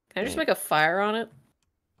 Can I just make a fire on it?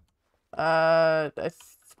 I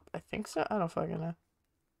think so. I don't fucking know.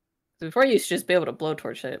 Before you used to just be able to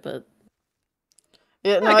blowtorch it, but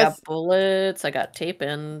yeah, no, I got bullets, I got tape,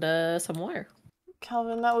 and some wire.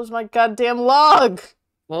 Calvin, that was my goddamn log!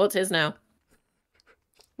 Well, it's his now.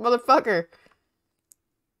 Motherfucker.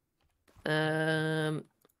 Do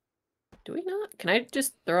we not? Can I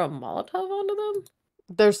just throw a Molotov onto them?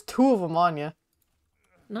 There's two of them on you.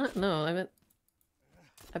 No, I meant...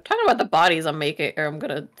 I'm talking about the bodies I'm making, or I'm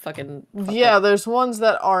gonna fucking... Yeah, there's ones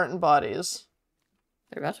that aren't bodies.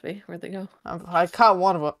 They're about to be. Where'd they go? I caught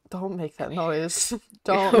one of them. Don't make that noise.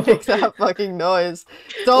 Don't make that fucking noise.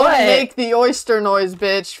 Don't make the oyster noise,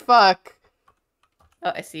 bitch. Fuck.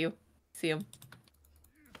 Oh, I see you. See him.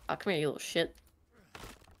 Oh, come here, you little shit.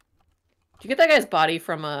 Did you get that guy's body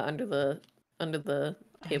from under the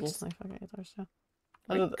tables?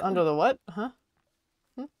 Under the what? Huh?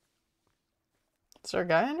 Is there a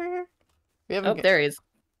guy under here? We haven't. Oh, there he is.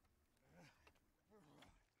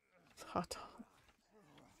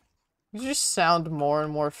 You just sound more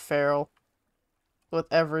and more feral with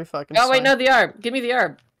every fucking. Oh wait, no, the arm. Give me the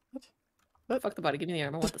arm. What? Fuck the body. Give me the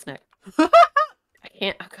arm. I want the snack. I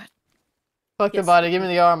can't. Oh god. Fuck the body. Give me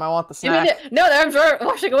the arm. I want the snack. Give me the... No, the arm's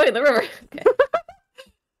washing away in the river. Okay.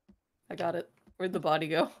 I got it. Where'd the body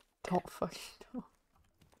go? Don't fucking know.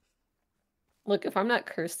 Look, if I'm not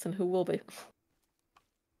cursed, then who will be?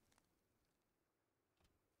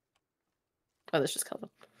 Oh, that's just Calvin.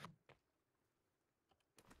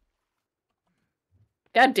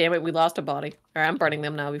 God damn it, we lost a body. Alright, I'm burning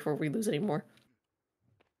them now before we lose any more.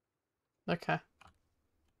 Okay.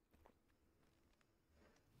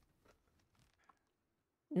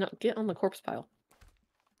 No, get on the corpse pile.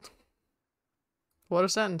 What a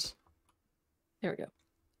sentence. There we go.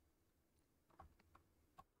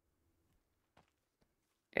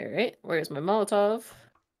 Alright, where's my Molotov?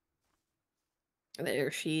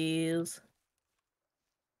 There she is.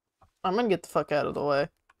 I'm gonna get the fuck out of the way.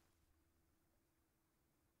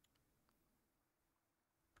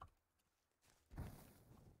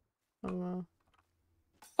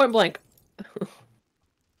 Point blank.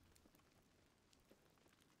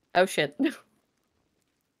 Oh, shit.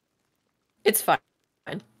 It's fine.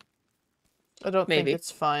 I don't think Maybe.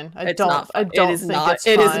 it's fine. I It's not don't. I fine. It don't is think not. it's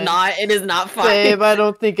It is fine. not. It is not fine. Babe, I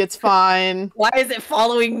don't think it's fine. Why is it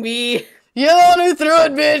following me? You're the one who threw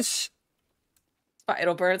it, bitch! Fine,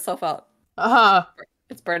 it'll burn itself out. Uh-huh.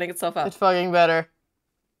 It's burning itself out. It's fucking better.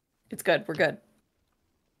 It's good. We're good.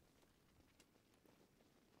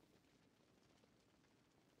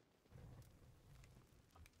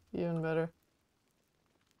 Even better.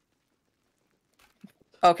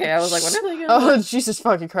 Okay, I was like, when are they gonna Oh, Jesus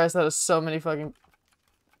fucking Christ, that is so many fucking...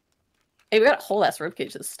 Hey, we got a whole ass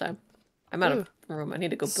ribcage this time. I'm out Ooh. of room. I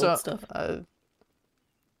need to go build So, stuff. uh,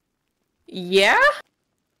 Yeah?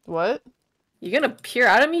 what? You gonna peer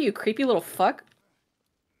out at me, you creepy little fuck?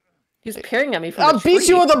 He's peering at me from I'll the beat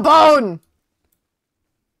you tree. with a bone!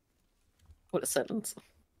 What a sentence.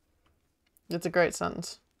 It's a great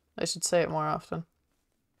sentence. I should say it more often.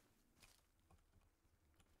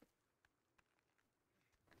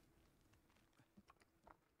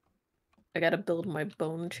 I gotta build my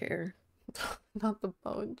bone chair. Not the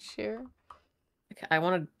bone chair. Okay, I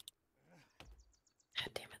wanna... God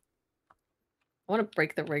damn it. I wanna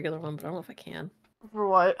break the regular one, but I don't know if I can. For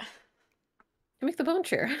what? I make the bone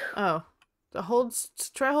chair. Oh.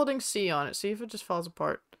 Try holding C on it. See if it just falls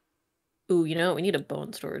apart. Ooh, you know, we need a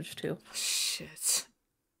bone storage too. Shit.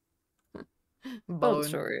 Bone Bone.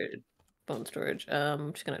 storage. Bone storage.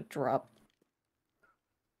 I'm just gonna drop.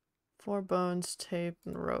 4 bones, tape,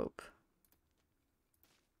 and rope.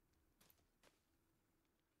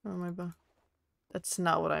 Oh my bone. That's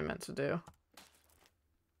not what I meant to do.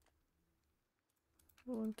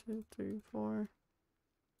 1, 2, 3, 4.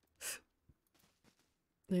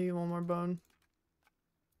 Maybe one more bone.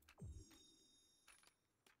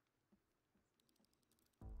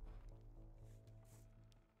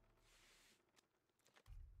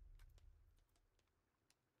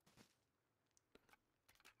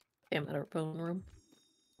 Damn, out of bone room.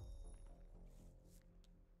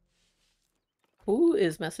 Who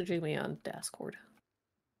is messaging me on Discord?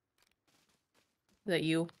 Is that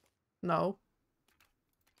you? No.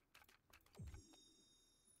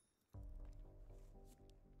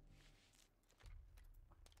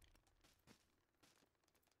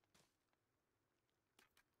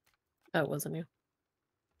 Oh, it wasn't you.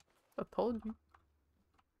 I told you.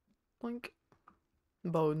 Blink.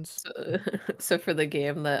 Bones. So for the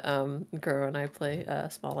game that Guro and I play,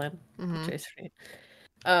 Small Land, Mm-hmm. which is free.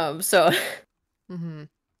 So Mm-hmm.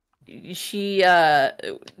 she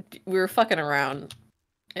we were fucking around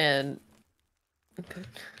and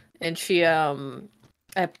she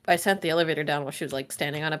I sent the elevator down while she was like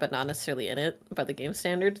standing on it but not necessarily in it by the game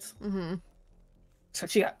standards. Mm-hmm. So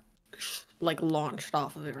she got like launched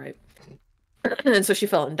off of it, right? And so she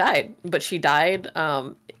fell and died. But she died,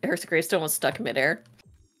 her gravestone was stuck midair.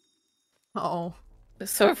 Oh.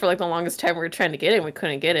 So for like the longest time we were trying to get it and we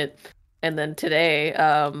couldn't get it. And then today,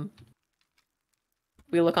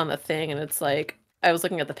 we look on the thing and it's like I was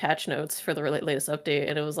looking at the patch notes for the latest update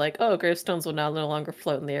and it was like, oh, gravestones will now no longer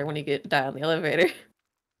float in the air when you die on the elevator.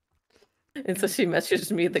 And so she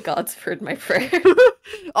messaged me, the gods heard my prayer.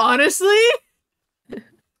 Honestly?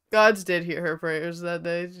 Gods did hear her prayers that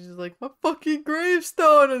day. She's like, my fucking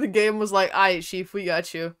gravestone! And the game was like, aight, Sheaf, we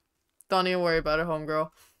got you. Don't even worry about it, homegirl.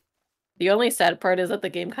 The only sad part is that the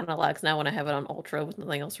game kind of lags now when I have it on ultra with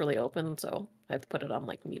nothing else really open, so I have to put it on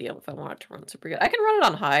like medium if I want it to run super good. I can run it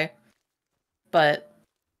on high, but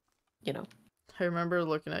you know. I remember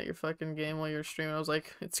looking at your fucking game while you were streaming. I was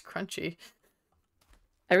like, it's crunchy.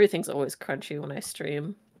 Everything's always crunchy when I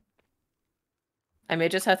stream. I may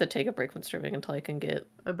just have to take a break from streaming until I can get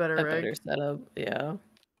A better rig. better setup. Yeah.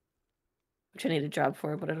 Which I need a job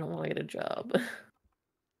for, but I don't want to get a job.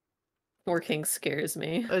 Working scares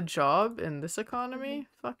me. A job in this economy?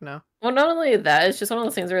 Fuck no. Well, not only that, it's just one of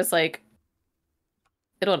those things where it's like,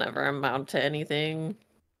 it'll never amount to anything.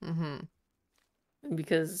 Mm-hmm.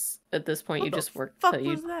 Because at this point, What you the just work fuck till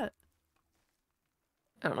you... was that?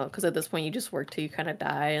 I don't know, because at this point, you just work till you kind of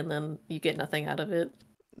die, and then you get nothing out of it.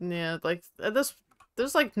 Yeah, like, at this...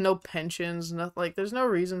 There's, like, no pensions, like, there's no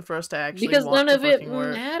reason for us to actually Because want none to of it fucking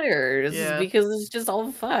work. matters. Yeah. Because it's just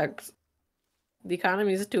all fucked. The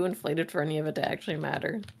economy is too inflated for any of it to actually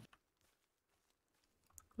matter.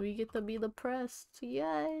 We get to be depressed.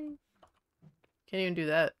 Yay. Can't even do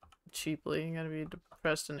that cheaply. You gotta be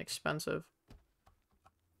depressed and expensive.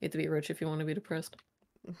 You have to be rich if you want to be depressed.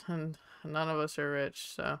 And none of us are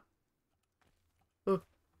rich, so. I'm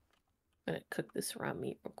gonna cook this raw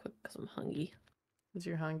meat real quick because I'm hungry. Is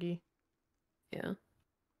your hungry? Yeah.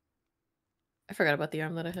 I forgot about the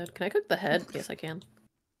arm that I had. Can I cook the head? Yes, I can.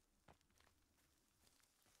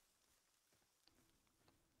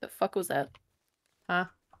 The fuck was that? Huh?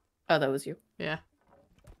 Oh, that was you. Yeah.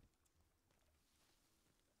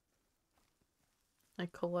 I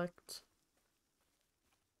collect.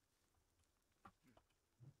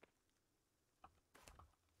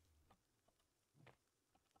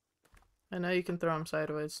 I know you can throw them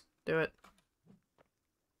sideways. Do it.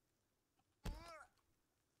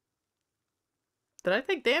 Did I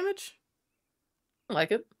take damage? I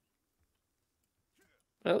like it.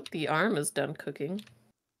 Oh, the arm is done cooking.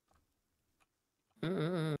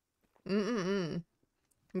 Mm-mm-mm.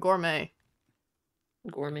 Gourmet.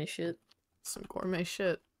 Gourmet shit. Some gourmet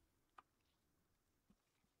shit.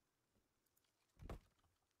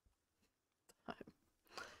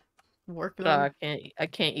 Working Oh, on... I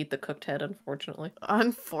can't eat the cooked head, unfortunately.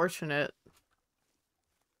 Unfortunate.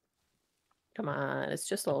 Come on, it's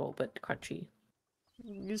just a little bit crunchy.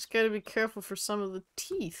 You just gotta be careful for some of the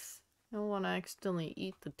teeth. You don't want to accidentally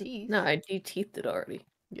eat the teeth. No, I de-teethed it already.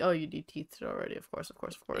 Oh, you de-teethed it already. Of course, of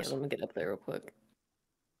course, of Yeah, course. let me get up there real quick.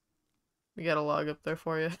 We got a log up there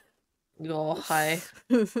for you. Oh, hi.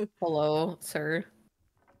 Hello, sir.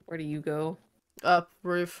 Where do you go? Up,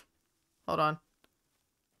 roof. Hold on.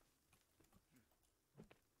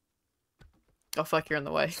 Oh, fuck, you're in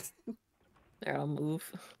the way. There, I'll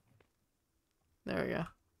move. There we go.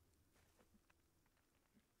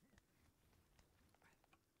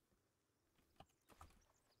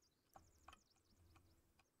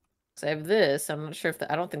 So I have this. I'm not sure if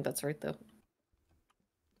I don't think that's right though.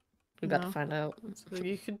 We got to No. find out. So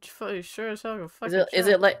you could sure as hell go Is fucking it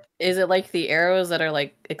is it like the arrows that are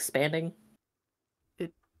like expanding?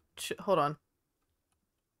 Hold on.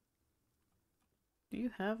 Do you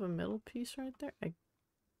have a middle piece right there?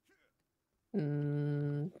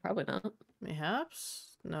 Probably not.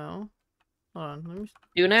 Mayhaps? No. Hold on, let me...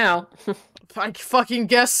 Do now. I fucking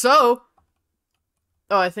guess so!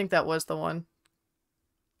 Oh, I think that was the one.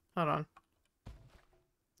 Hold on.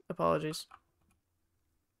 Apologies.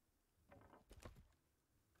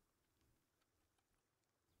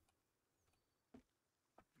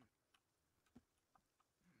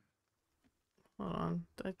 Hold on.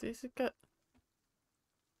 I think it got...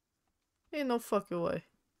 Ain't no fucking way.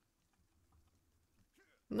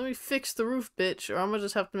 Let me fix the roof, bitch, or I'm gonna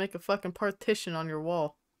just have to make a fucking partition on your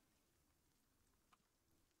wall.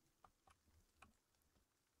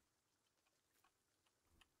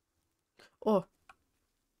 Oh,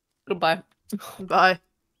 Goodbye. bye.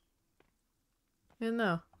 Yeah,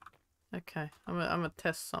 no. Okay, I'm gonna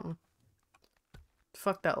test something.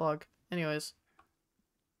 Fuck that log. Anyways,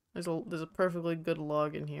 there's a perfectly good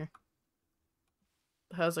log in here.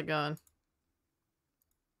 How's it going?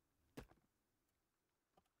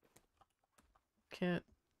 Can't...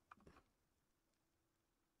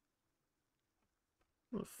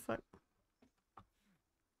 What the fuck?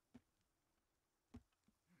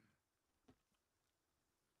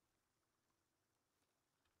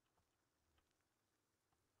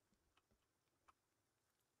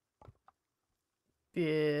 Yeah,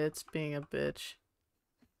 it's being a bitch.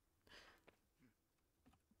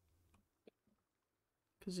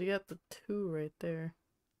 Cause you got the 2 right there.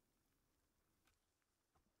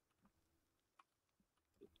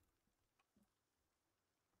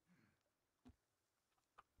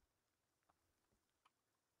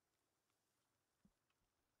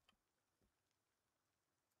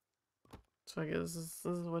 So I guess this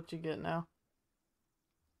is what you get now.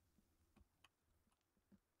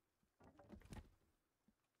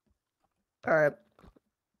 All right.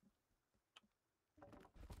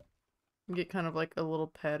 You get kind of like a little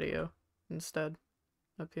patio instead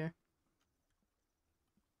up here.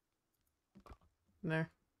 There.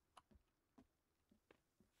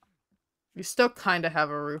 You still kind of have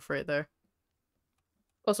a roof right there.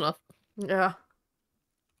 Close enough. Yeah.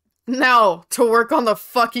 Now to work on the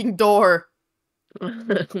fucking door.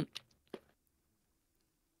 Yeah,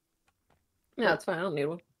 it's fine. I don't need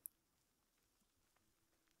one.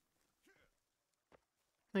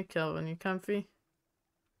 Hey Kelvin, you comfy?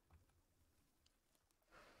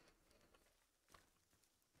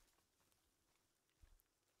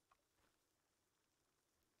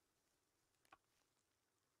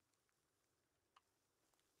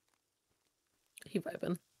 He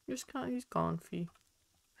vibing. He's comfy.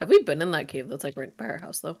 Have we been in that cave that's like right by our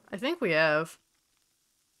house though? I think we have.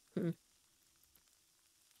 Hmm.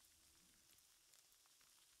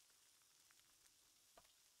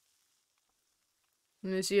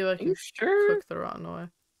 Let me see if I Are can you sure? cook the rotten away.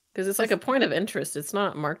 Because it's like a point of interest. It's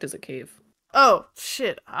not marked as a cave. Oh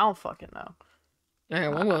shit! I don't fucking know. Alright,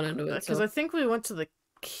 well, I'm going into it. Because So. I think we went to the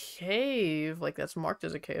cave, like that's marked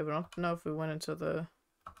as a cave. I don't know if we went into the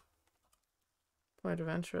point of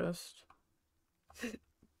interest.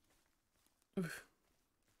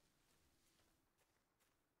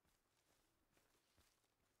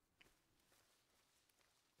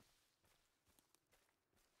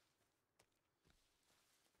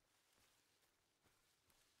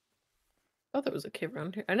 I thought there was a cave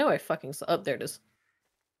around here. I know I fucking saw. Oh, there it is.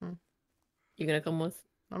 Hmm. You gonna come with?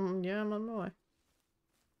 Yeah, I'm on my way.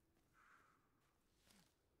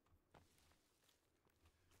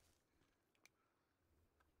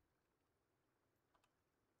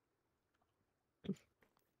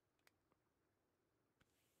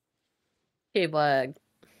 Cave lag.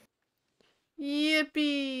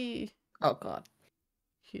 Yippee! Oh god.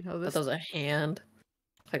 You know Thought this. that was a hand.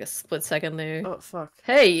 Like a split second there. Oh fuck.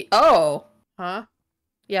 Hey! Oh! Huh?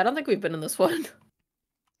 Yeah, I don't think we've been in this one.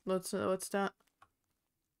 What's that?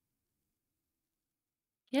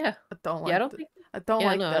 Yeah. I don't Yeah, I like don't that. think. I don't Yeah,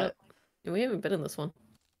 like no, I that. don't. We haven't been in this one.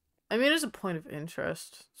 I mean, it is a point of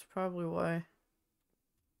interest. It's probably why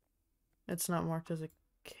it's not marked as a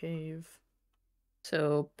cave.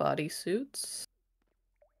 So, bodysuits.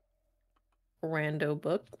 Rando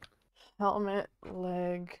book. Helmet,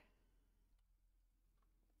 leg,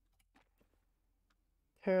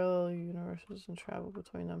 parallel universes and travel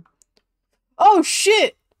between them. Oh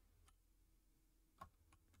shit!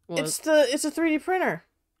 What? It's a 3D printer.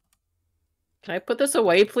 Can I put this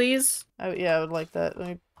away, please? Yeah, I would like that.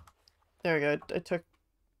 There we go. I took.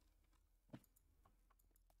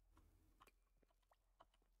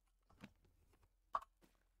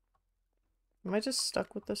 Am I just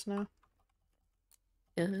stuck with this now?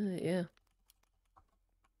 Yeah.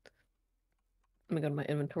 Let me go to my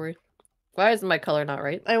inventory. Why is my color not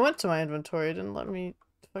right? I went to my inventory. It didn't let me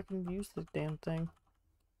fucking use the damn thing.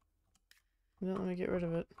 It didn't let me get rid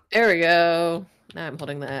of it. There we go. Now I'm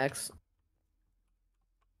holding the axe.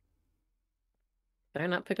 Did I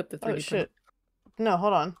not pick up the 3D Oh printer? shit. No,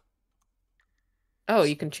 hold on. Oh,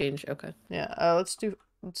 you can change. Okay. Yeah, let's do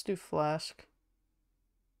flask.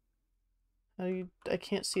 How do you? I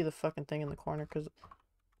can't see the fucking thing in the corner because.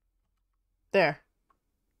 There.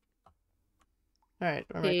 All right,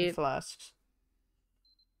 we're making Tape, flasks.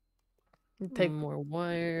 Take more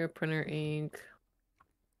wire, printer ink.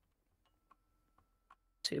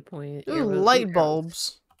 2-point ooh, earbuds. Ooh, light arrows.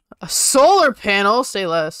 bulbs. A solar panel. Say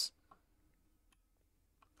less.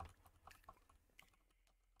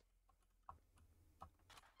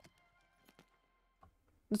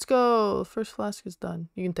 Let's go. The first flask is done.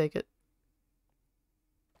 You can take it.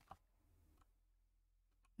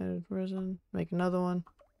 Added resin. Make another one.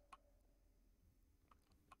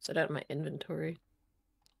 Set out my inventory.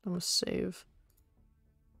 I'm gonna save.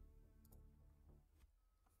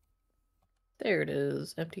 There it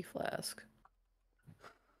is. Empty flask.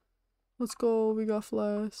 Let's go. We got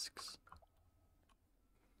flasks.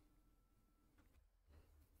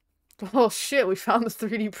 Oh shit! We found the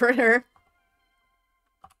 3D printer.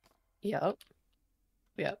 Yep.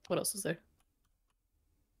 Yeah. What else is there?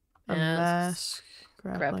 A Masks,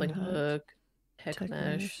 mask. grappling Hook. hook, heck Tech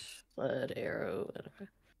mesh, mesh. sled, arrow.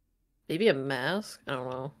 Maybe a mask. I don't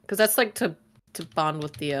know, because that's like to bond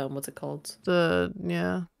with the what's it called? The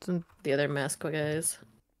The other mask guys.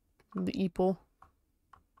 the Eeple.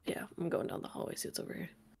 Yeah, I'm going down the hallway. See what's over here.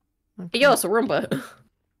 Okay. Hey, yo, it's a Roomba.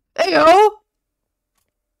 Heyo!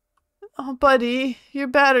 Oh, buddy, your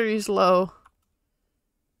battery's low.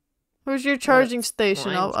 Where's your charging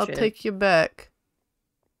station? Slime I'll shit. take you back.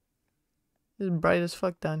 It's bright as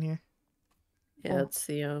fuck down here. Yeah, Oh. it's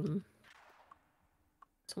the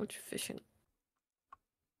so much fishing.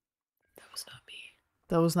 That was not me.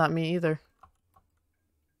 That was not me either.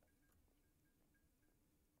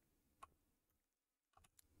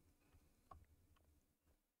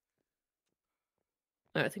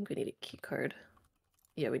 Oh, I think we need a key card.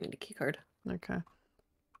 Yeah, we need a key card. Okay.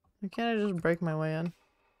 Why can't I just break my way in?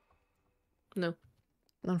 No.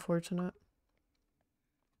 Unfortunate.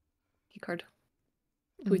 Key card.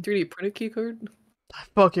 Can we 3D print a key card? I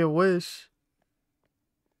fucking wish.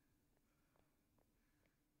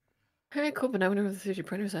 Alright, cool, but now we know where the 3D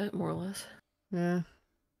printer's at, more or less. Yeah.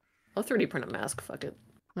 I'll 3D print a mask, fuck it.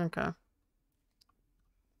 Okay.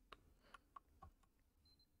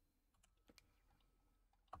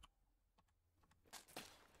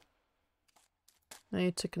 I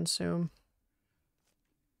need to consume.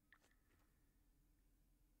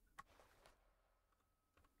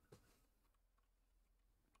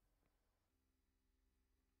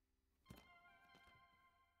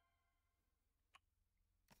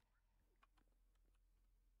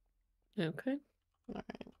 Okay. Alright.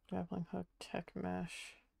 Grappling hook, tech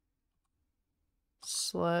mesh.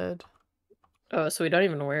 Sled. Oh, so we don't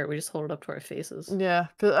even wear it, we just hold it up to our faces. Yeah,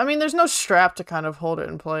 cause I mean there's no strap to kind of hold it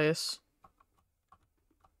in place.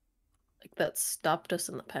 Like, that stopped us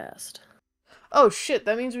in the past. Oh shit,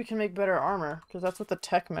 that means we can make better armor, because that's what the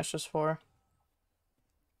tech mesh is for.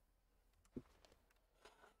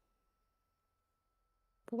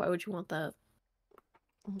 But why would you want that?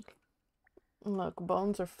 Look,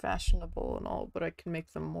 bones are fashionable and all, but I can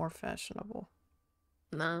make them more fashionable.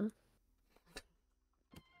 Nah.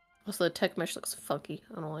 Also, the tech mesh looks funky.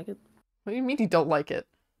 I don't like it. What do you mean you don't like it?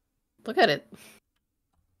 Look at it.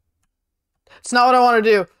 It's not what I want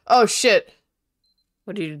to do. Oh shit.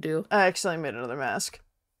 What did you do? I accidentally made another mask.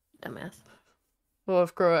 Dumbass. Well,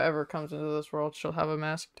 if Groa ever comes into this world, she'll have a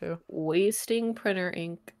mask too. Wasting printer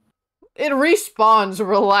ink. It respawns,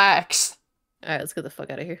 relax. Alright, let's get the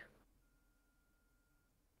fuck out of here.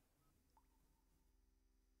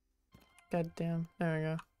 God damn. There we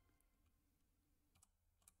go.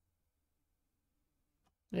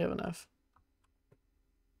 You have enough.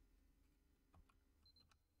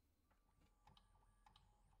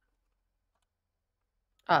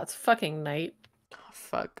 Ah, it's fucking night. Oh,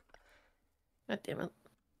 fuck. God damn it.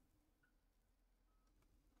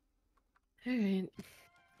 Alright.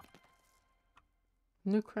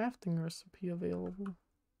 New crafting recipe available. Do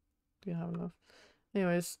you have enough?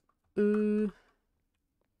 Anyways, I'm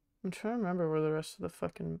trying to remember where the rest of the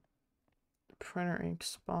fucking printer ink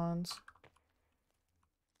spawns.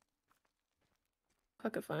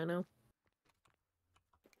 Fuck if I know.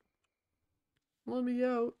 Let me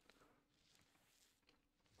out.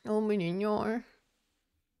 Oh, me ñor.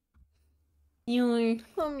 Yoy.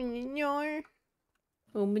 Oh, me ñor.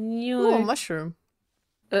 Oh, Ooh, a mushroom.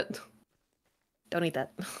 Don't eat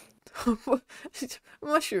that.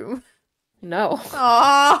 Mushroom. No.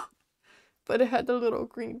 Ah, but it had the little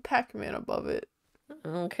green Pac-Man above it. I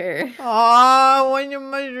don't care. Ah, why your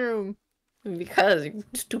mushroom? Because you're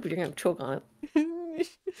stupid, you're gonna choke on it.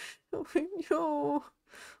 Oh, no.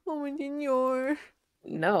 Oh, me ñor.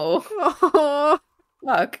 No. Oh.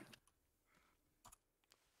 Fuck.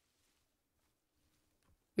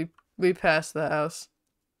 We passed the house.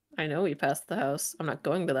 I know we passed the house. I'm not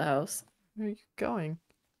going to the house. Where are you going?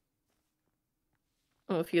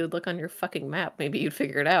 Oh, if you'd look on your fucking map, maybe you'd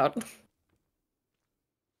figure it out.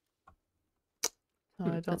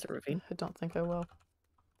 No, That's a ravine. I don't think I will.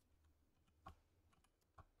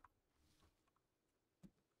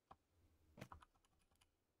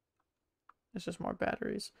 It's just more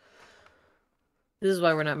batteries. This is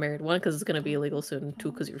why we're not married. One, because it's gonna be illegal soon.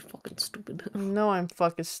 Two, because you're fucking stupid. No, I'm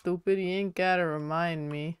fucking stupid. You ain't gotta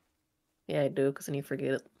remind me. Yeah, I do, because then you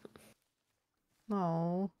forget it.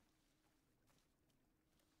 No.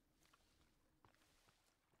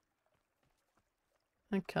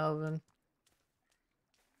 And Calvin.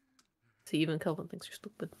 See, even Kelvin thinks you're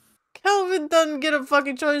stupid. Calvin doesn't get a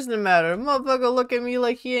fucking choice in the matter. Motherfucker look at me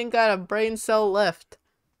like he ain't got a brain cell left.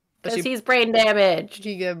 Because he's brain damaged.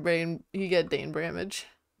 He get Dane damage.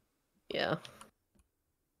 Yeah.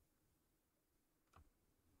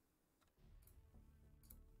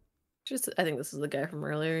 I think this is the guy from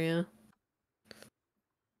earlier, yeah.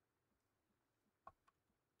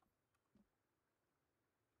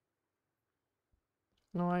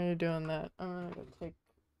 No, why are you doing that? I'm gonna go take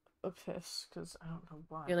a piss, because I don't know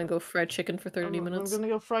why. You're gonna go fried chicken for 30 minutes? I'm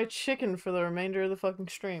gonna go fry chicken for the remainder of the fucking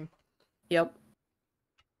stream. Yep.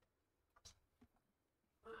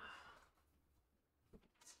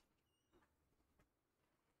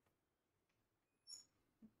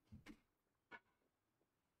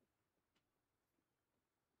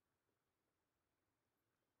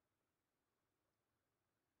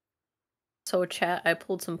 So chat, I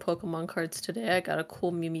pulled some Pokemon cards today. I got a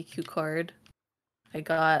cool Mimikyu card. I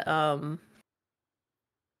got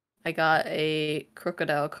a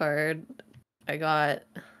Crocodile card. I got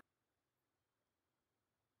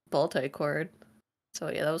Baltai card.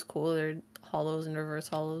 So yeah, that was cool. They're hollows and reverse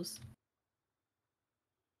hollows.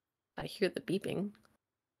 I hear the beeping.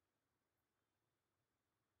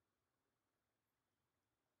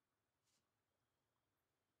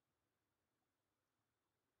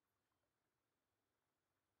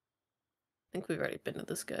 I think we've already been to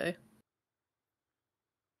this guy.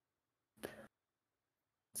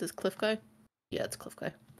 Is this Cliff Guy? Yeah, it's Cliff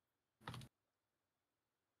Guy.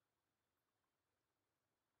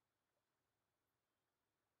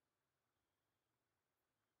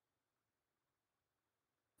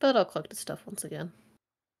 But I'll collect the stuff once again.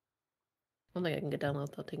 I don't think I can get down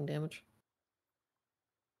without taking damage.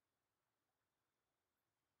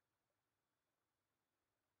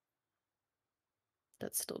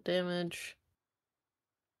 That's still damage.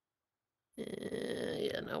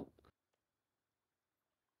 Yeah, no.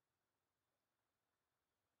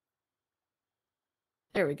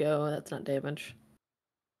 There we go. That's not damage.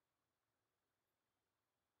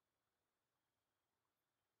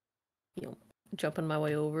 Yep. Jumping my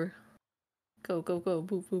way over. Go, go, go.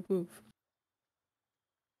 Move, move, move.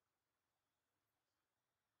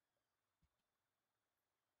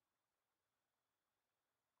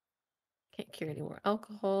 Can't carry any more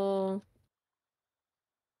alcohol.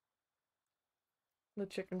 The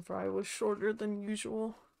chicken fry was shorter than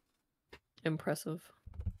usual. Impressive.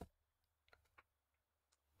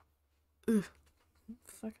 Ugh. What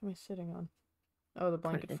the fuck am I sitting on? Oh, the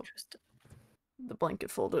Quite blanket. interesting. The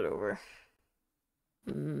blanket folded over.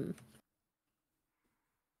 Mm.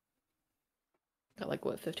 Got like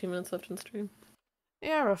what, 15 minutes left in stream?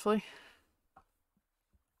 Yeah, roughly.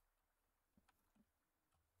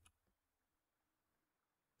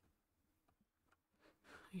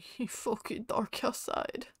 It's fucking dark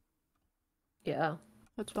outside. Yeah, I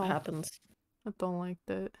that's what don't. happens. I don't like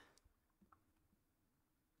that.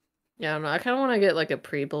 Yeah, I don't know. I kind of want to get like a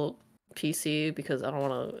pre-built PC because I don't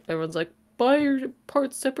want to. Everyone's like, buy your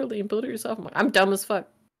parts separately and build it yourself. I'm dumb as fuck.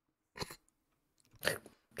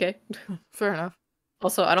 Okay. Fair enough.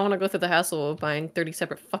 Also, I don't want to go through the hassle of buying 30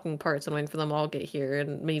 separate fucking parts and waiting for them all to get here,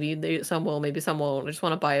 and maybe some will, maybe some won't. I just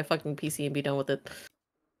want to buy a fucking PC and be done with it.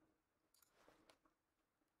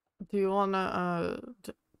 Do you wanna,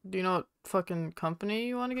 do you know what fucking company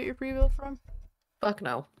you wanna get your pre-built from? Fuck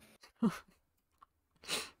no. I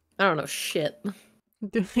don't know shit.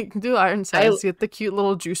 Do Iron Size, get the cute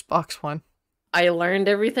little juice box one. I learned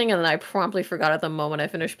everything and then I promptly forgot at the moment I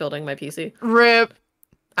finished building my PC. RIP!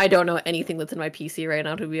 I don't know anything that's in my PC right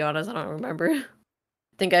now, to be honest. I don't remember. I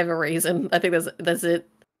think I have a Raisin. I think that's it.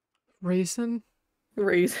 Raisin?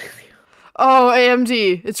 Raisin. Oh,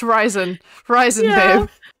 AMD. It's Ryzen. Ryzen, Yeah. babe.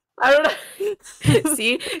 I don't know.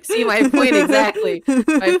 See my point exactly.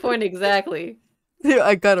 My point exactly. Dude,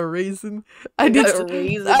 I got a raisin. I need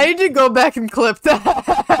to go back and clip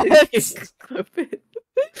that. Clip it.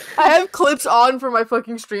 I have clips on for my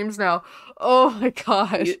fucking streams now. Oh my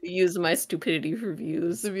gosh. Use my stupidity for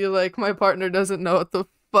views. To be like, my partner doesn't know what the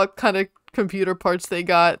fuck kind of computer parts they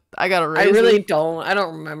got. I got a raisin. I really don't. I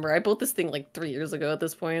don't remember. I built this thing like 3 years ago at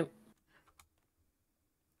this point.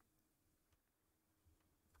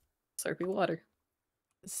 Slurpy water.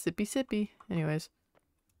 Sippy sippy. Anyways.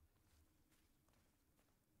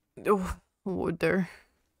 Oh, wood there.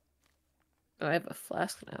 Oh, I have a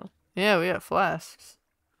flask now. Yeah, we got flasks.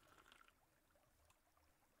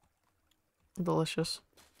 Delicious.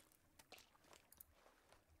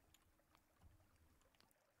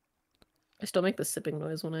 I still make the sipping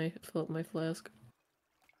noise when I fill up my flask.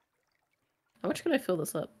 How much can I fill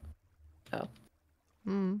this up? Oh.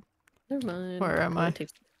 Never mind. Where am I?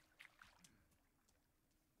 Takes...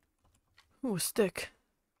 Ooh, a stick.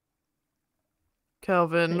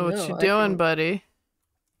 Kelvin, what you doing, buddy?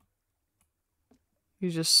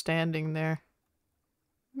 He's just standing there.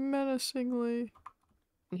 Menacingly.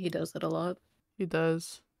 He does it a lot. He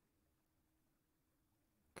does.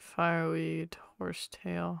 Fireweed,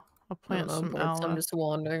 horsetail. I'll plant some aloe. I'm just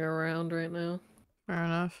wandering around right now. Fair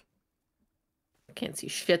enough. I can't see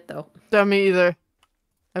shit though. Not me either.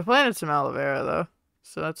 I planted some aloe vera though,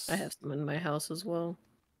 so that's. I have some in my house as well.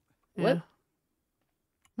 Yeah. What?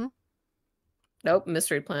 Nope,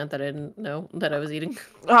 mystery plant that I didn't know that I was eating.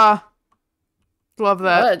 Ah, love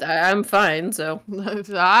that. But I'm fine, so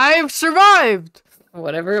I've survived.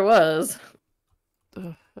 Whatever it was.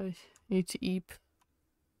 I need to eat.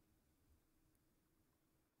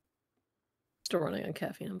 Still running on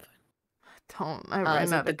caffeine. I'm fine. I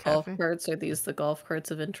ran out of golf caffeine. carts? Are these the golf carts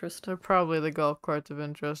of interest? They're probably the golf carts of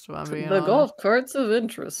interest. If I'm being the honest. golf carts of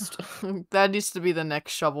interest. That needs to be the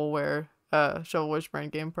next shovelware's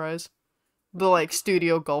brand game prize. The like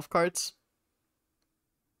studio golf carts.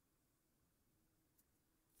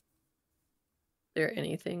 Is there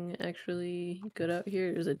anything actually good out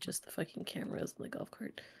here? Or is it just the fucking cameras and the golf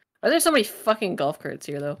cart? Are there so many fucking golf carts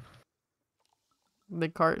here though?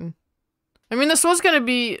 Big carton. I mean, this was gonna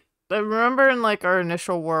be. I remember in like our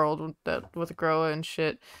initial world with Groa and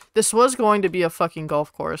shit, this was going to be a fucking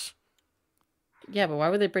golf course. Yeah, but why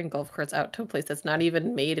would they bring golf carts out to a place that's not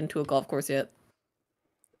even made into a golf course yet?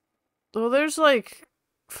 Well, there's like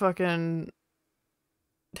fucking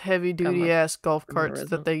heavy duty ass golf carts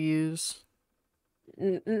that they use.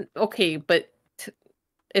 Okay, but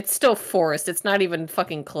it's still forest. It's not even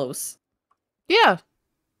fucking close. Yeah.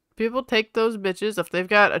 People take those bitches if they've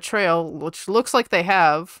got a trail, which looks like they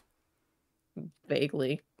have.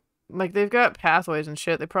 Vaguely. Like, they've got pathways and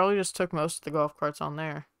shit. They probably just took most of the golf carts on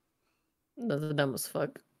there. That's dumb as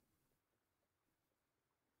fuck.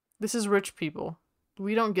 This is rich people.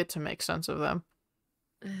 We don't get to make sense of them.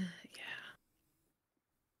 Yeah.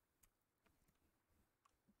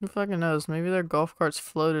 Who fucking knows? Maybe their golf carts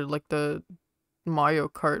floated like the Mario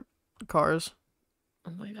Kart cars.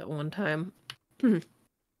 Oh my god, one time in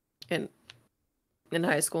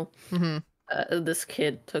high school, This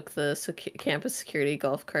kid took the campus security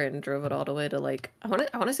golf cart and drove it all the way to like I want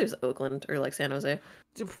to say it was Oakland or like San Jose.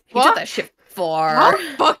 He took What? that shit How far. the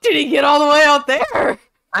fuck did he get all the way out there?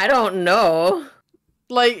 I don't know.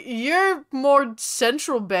 Like, you're more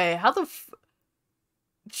Central Bay. How the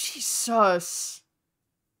Jesus.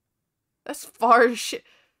 That's far as shit.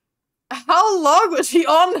 How long was he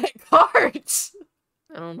on that cart?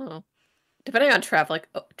 I don't know. Depending on traffic,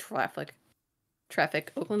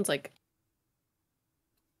 Oakland's like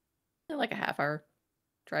a half-hour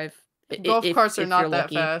drive. Golf carts are if not you're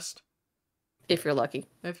that lucky. fast. If you're lucky.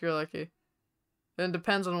 If you're lucky. It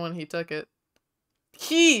depends on when he took it.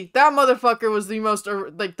 That motherfucker was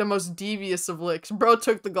the most devious of licks. Bro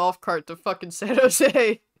took the golf cart to fucking San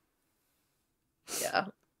Jose. Yeah.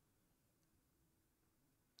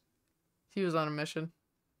 He was on a mission.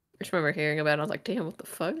 I just remember hearing about it. I was like, damn, what the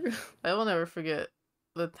fuck? I will never forget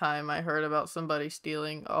the time I heard about somebody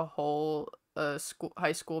stealing a whole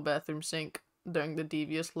high school bathroom sink during the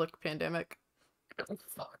devious look pandemic. Oh,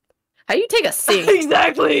 fuck. How you take a sink?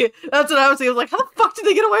 Exactly! That's what I was thinking. I was like, how the fuck did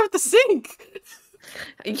they get away with the sink?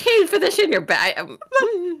 You can't even fit this shit in your bag. I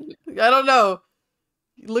don't know.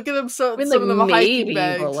 Look at them, some of them hiking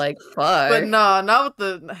bags. But like, fuck. But no, not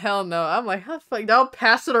with the hell no. I'm like, how the fuck? Now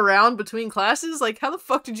pass it around between classes? Like, how the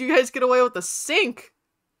fuck did you guys get away with the sink?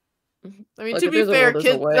 I mean, Like, to be fair,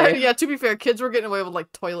 kids. to be fair, kids were getting away with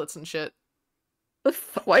like toilets and shit.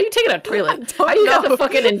 Why are you taking a toilet? How you got the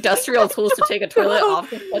fucking industrial tools to take a toilet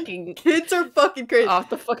off the fucking? Kids are fucking crazy. Off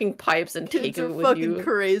the fucking pipes and Kids take it are with fucking you.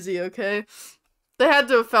 crazy. Okay, they had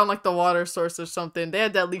to have found like the water source or something. They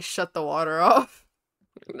had to at least shut the water off.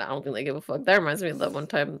 I don't think they give a fuck. That reminds me of that one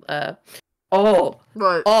time. But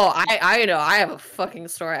I know. I have a fucking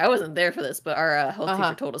story. I wasn't there for this, but our health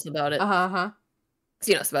teacher told us about it. So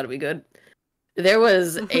you know, it's about to be good. There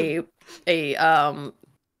was a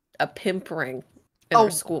pimp ring in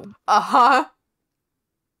our school.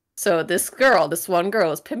 So this one girl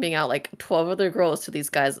was pimping out like 12 other girls to these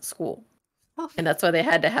guys at school. And that's why they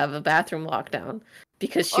had to have a bathroom lockdown.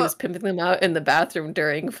 Because she was pimping them out in the bathroom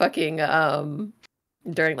during fucking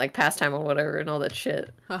during like pastime or whatever and all that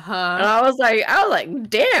shit. And I was like,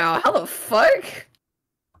 damn, how the fuck?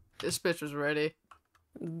 This bitch was ready.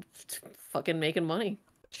 Fucking making money.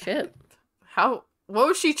 Shit. What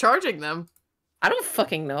was she charging them? I don't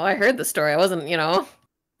fucking know. I heard the story. I wasn't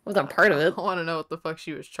part of it. I want to know what the fuck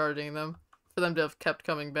she was charging them for them to have kept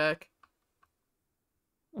coming back.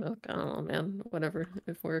 Well, I don't know, man. Whatever.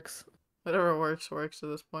 It works. Whatever works at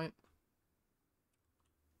this point.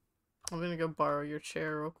 I'm gonna go borrow your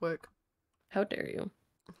chair real quick. How dare you?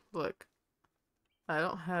 Look. I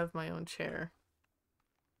don't have my own chair.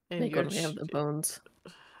 And you only have the bones.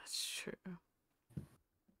 That's true.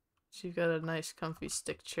 So you got a nice comfy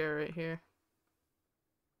stick chair right here.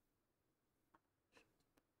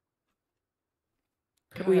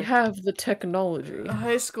 We have the technology.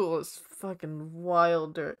 High school is fucking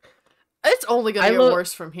wilder. It's only gonna get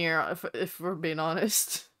worse from here, if we're being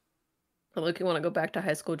honest. I look, you want to go back to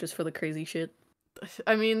high school just for the crazy shit?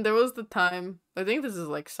 I mean, there was the time, I think this is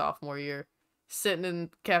like sophomore year, sitting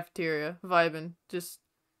in cafeteria, vibing, just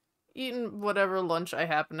eating whatever lunch I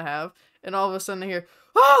happen to have, and all of a sudden I hear,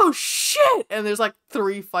 oh shit! And there's like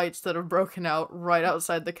 3 fights that have broken out right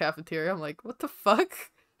outside the cafeteria. I'm like, what the fuck?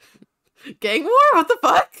 Gang war? What the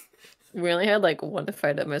fuck? We only had like 1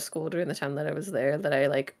 fight at my school during the time that I was there that I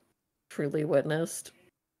like truly witnessed.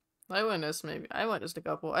 I witnessed a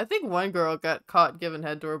couple. I think one girl got caught giving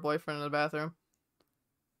head to her boyfriend in the bathroom.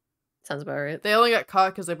 Sounds about right. They only got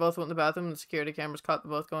caught because they both went in the bathroom and the security cameras caught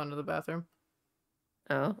them both going to the bathroom.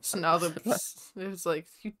 Oh. So now it was like,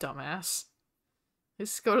 you dumbass.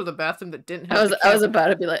 Just go to the bathroom that didn't have I was about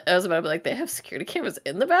to be like, they have security cameras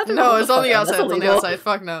in the bathroom? No, it's on the outside. It's on the outside.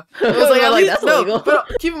 Fuck no. It was like, at least, that's illegal. But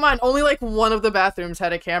keep in mind, only like one of the bathrooms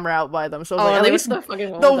had a camera out by them. So it was like, at least the fucking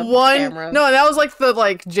one. No, that was like the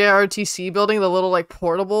JRTC building, the little like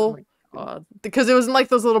portable. Oh my God. Because it was in like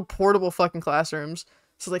those little portable fucking classrooms.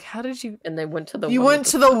 So like, how did you? And they went to the. You went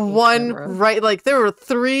to the one right. Like there were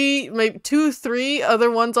 3, maybe 2, 3 other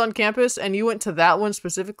ones on campus, and you went to that one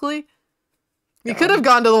specifically. You could have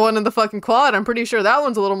gone to the one in the fucking quad. I'm pretty sure that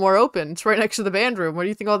one's a little more open. It's right next to the band room. Where do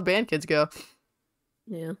you think all the band kids go?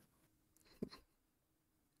 Yeah.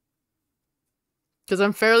 Because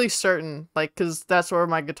I'm fairly certain, like, because that's where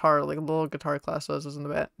my guitar, like, little guitar class was in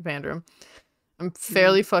the band room. I'm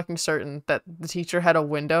fairly fucking certain that the teacher had a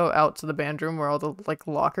window out to the band room where all the, like,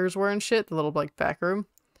 lockers were and shit. The little, like, back room.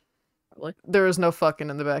 Probably. There was no fucking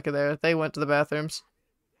in the back of there. They went to the bathrooms.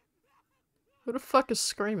 Who the fuck is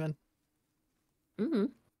screaming? Mm-hmm.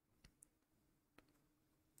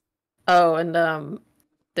 Oh, and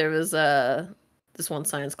There was this one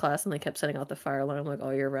science class, and they kept setting out the fire alarm like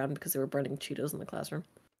all year round because they were burning Cheetos in the classroom.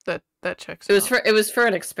 That checks It was out. for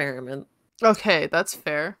an experiment. Okay, that's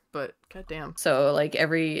fair, but goddamn. So like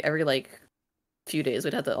every like few days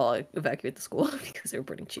we'd have to all evacuate the school because they were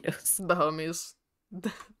burning Cheetos. The homies.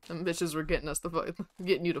 Them bitches were getting us the fuck,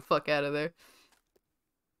 getting you the fuck out of there.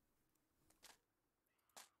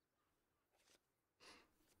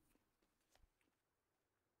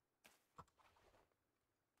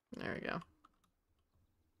 There we go.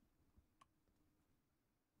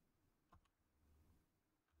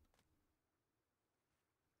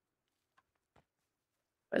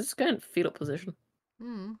 I just got in fetal position.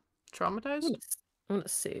 Hmm. I Traumatized? want to I want to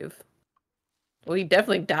save. Well, he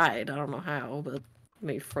definitely died. I don't know how, but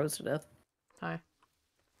maybe froze to death. Hi.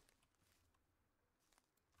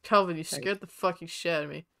 Kelvin, you Like, scared the fucking shit out of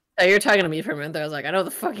me. oh, you're talking to me for a minute there. I was like, I know the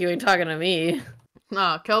fuck you ain't talking to me.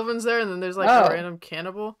 Nah, Kelvin's there, and then there's like a Oh. random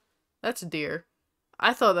cannibal. That's a deer.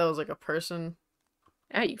 I thought that was like a person.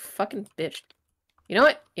 Ah, you fucking bitch. You know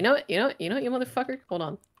what? You know what? You know what? You know what, you motherfucker? Hold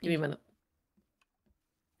on. Give me a minute.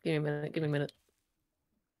 Give me a minute. Give me a minute.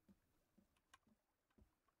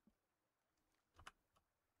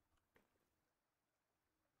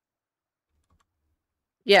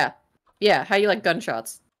 Yeah. Yeah. How you like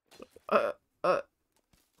gunshots? Uh, uh,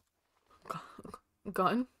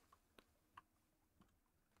 gun?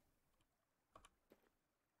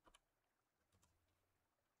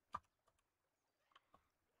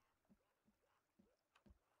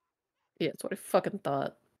 Yeah, that's what I fucking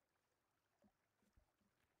thought.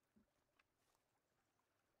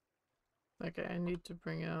 Okay, I need to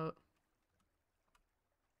bring out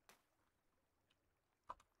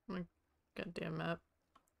my goddamn map.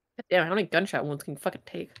 God damn, how many gunshot wounds can you fucking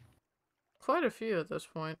take? Quite a few at this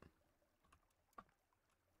point.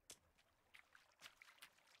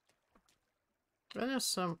 Then there's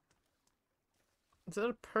some. Is that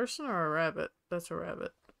a person or a rabbit? That's a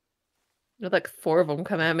rabbit. There's like 4 of them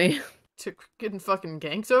come at me. Getting fucking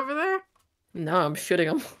ganked over there? No, I'm shooting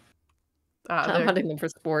them. Ah, I'm there. hunting them for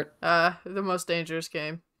sport. The most dangerous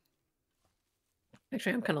game.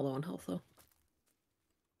 Actually, I'm kind of low on health though.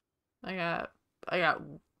 I got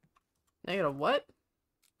a what?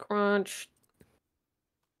 Crunch.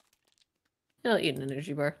 I'll eat an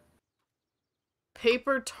energy bar.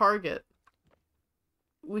 Paper target.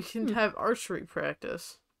 We can Hmm. have archery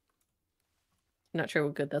practice. Not sure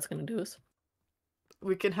what good that's gonna do us.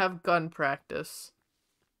 We can have gun practice.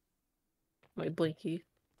 My blinky.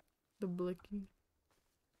 The blicky.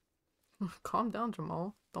 Calm down,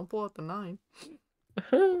 Jamal. Don't pull out the 9.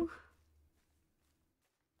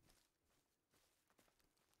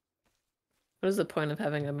 What is the point of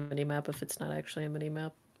having a mini map if it's not actually a mini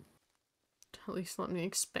map? At least let me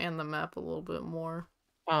expand the map a little bit more.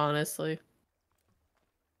 Honestly.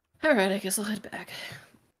 Alright, I guess I'll head back.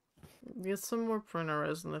 Get some more printer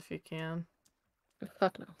resin if you can.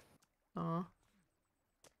 Fuck no. Aw.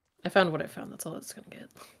 I found what I found, that's all it's gonna get.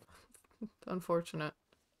 Unfortunate.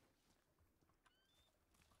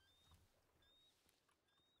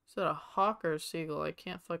 Is that a hawk or a seagull? I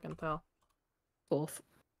can't fucking tell. Both.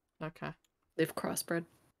 Okay. They've crossbred.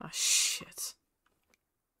 Ah, shit.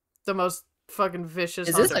 The most fucking vicious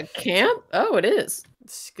Is this hunter. a camp? Oh, it is.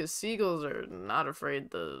 Because seagulls are not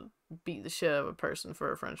afraid to beat the shit out of a person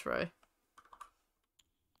for a french fry.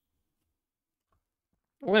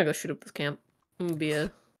 I'm gonna go shoot up this camp. I'm gonna be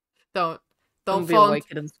a Don't I'm don't gonna be a fall white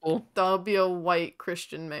kid in school. don't be a white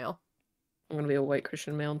Christian male. I'm gonna be a white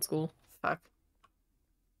Christian male in school. Fuck.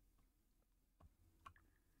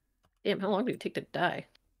 Damn, how long did it take to die?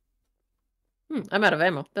 I'm out of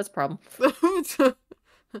ammo. That's a problem.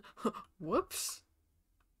 Whoops.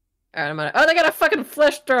 Alright, I'm out of... Oh, they got a fucking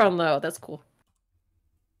flesh throne though. That's cool.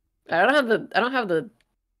 I don't have the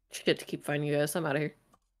shit to keep finding you guys. I'm out of here.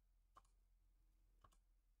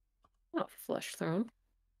 Oh, flesh throne.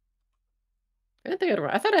 I didn't think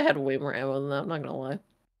I thought I had way more ammo than that. I'm not gonna lie.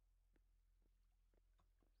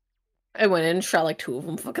 I went in, shot like 2 of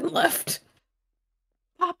them, fucking left.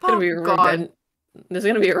 Pop, Gonna pop, be a gone. There's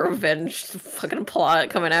gonna be a revenge fucking plot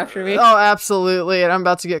coming after me. Oh, absolutely. And I'm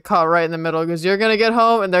about to get caught right in the middle because you're gonna get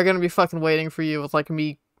home and they're gonna be fucking waiting for you with like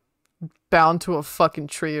me bound to a fucking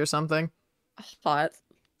tree or something. Hot.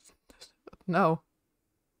 No.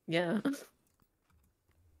 Yeah.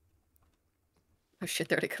 Oh shit,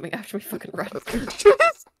 they're already coming after me. Fucking run.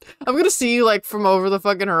 I'm gonna see you like from over the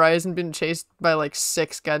fucking horizon being chased by like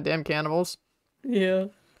 6 goddamn cannibals. Yeah.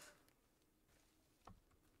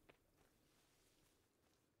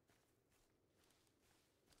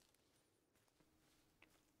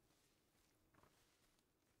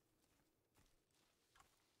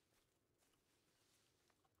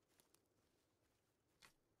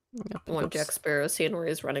 Yeah, pick one up Jack Sparrow scene where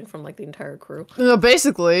he's running from like the entire crew.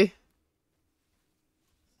 basically.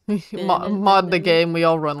 That'd Mod the game, we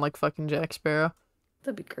all run like fucking Jack Sparrow.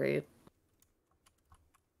 be great.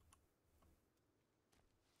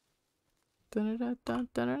 I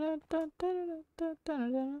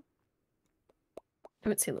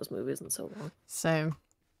haven't seen those movies in so long. Same.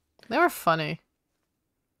 They were funny.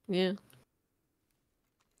 Yeah.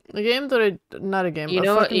 A game that I not a game. You A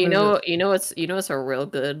know, fucking movie it's a real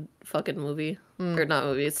good fucking movie. that- Or not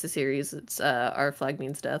movie, it's a series. It's Our Flag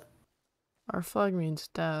Means Death. Our flag means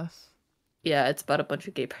death. Yeah, it's about a bunch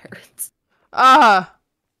of gay pirates. Ah.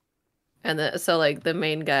 And so like the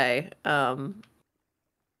main guy,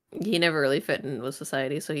 he never really fit in with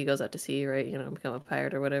society, so he goes out to sea, right? You know, become a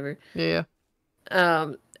pirate or whatever. Yeah.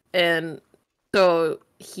 And so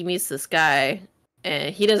he meets this guy,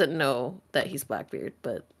 and he doesn't know that he's Blackbeard,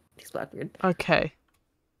 but he's Blackbeard. Okay.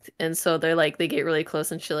 And so they get really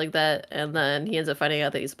close and shit like that, and then he ends up finding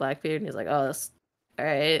out that he's Blackbeard, and he's like, oh, that's all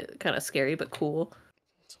right, kind of scary but cool.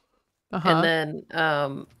 And then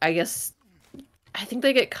I think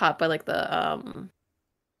they get caught by like the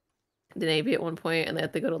Navy at one point, and they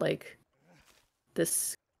have to go to like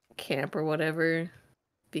this camp or whatever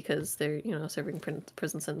because they're, you know, serving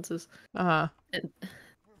prison sentences. And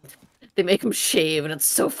they make him shave, and it's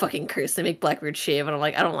so fucking cursed. They make Blackbeard shave, and I'm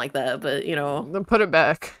like, I don't like that, but you know, Then put it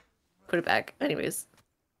back. put it back. Anyways,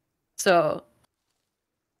 so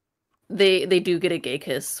they do get a gay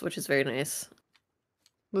kiss, which is very nice.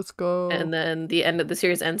 Let's go. And then the end of the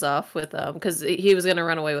series ends off with because he was gonna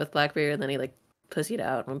run away with Blackbeard, and then he like pussied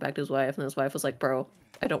out and went back to his wife, and his wife was like, "Bro,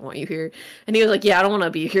 I don't want you here," and he was like, "Yeah, I don't want to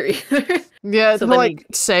be here either." Yeah, so like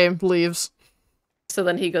same leaves. So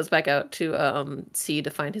then he goes back out to sea to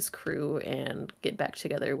find his crew and get back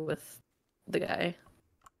together with the guy.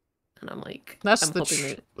 And I'm like, That's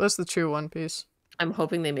the true One Piece. I'm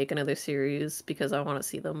hoping they make another series because I want to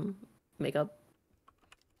see them make up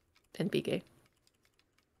and be gay.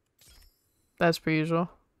 That's per usual.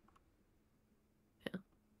 Yeah.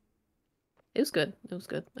 It was good. It was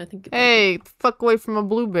good. I think. Hey, fuck away from my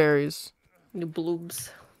blueberries. New bloobs.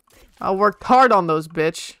 I worked hard on those,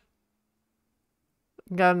 bitch.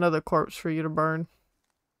 Got another corpse for you to burn.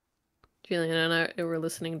 Julian and I were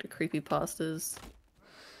listening to creepypastas,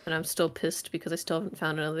 and I'm still pissed because I still haven't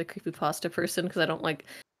found another creepypasta person because I don't like.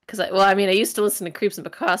 Well, I mean, I used to listen to Creeps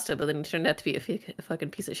and Pasta, but then it turned out to be a fucking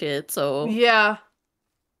piece of shit. So yeah,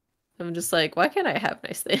 I'm just like, why can't I have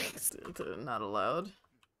nice things? they're not allowed.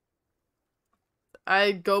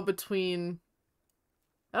 I go between.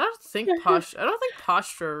 I don't think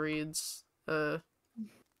Postra reads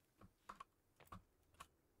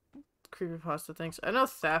creepypasta things. I know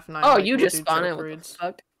Thaf9. Oh, like, you will just do spawned joke it. reads.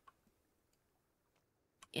 What the fuck?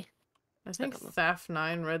 I think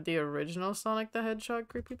Thaf9 read the original Sonic the Hedgehog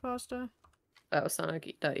creepypasta. That was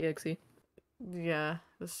Sonic.exe. Yeah,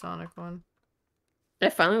 the Sonic one.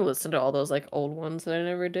 I finally listened to all those like old ones that I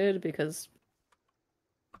never did because,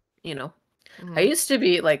 you know, I used to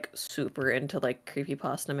be like super into like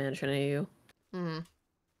creepypasta Mansion AU.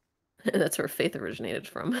 That's where Faith originated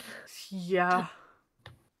from. Yeah.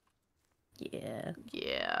 Yeah.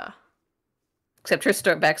 Yeah. Except her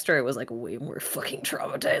backstory was like way more fucking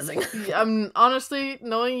traumatizing. Yeah, I'm honestly,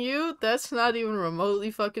 knowing you, that's not even remotely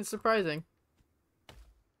fucking surprising.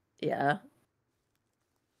 Yeah.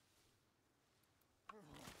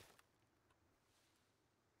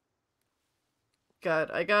 God,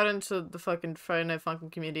 I got into the fucking Friday Night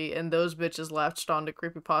Funkin' community, and those bitches latched onto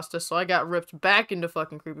creepypasta, so I got ripped back into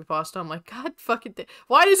fucking creepypasta. I'm like, God fucking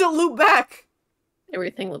why does it loop back?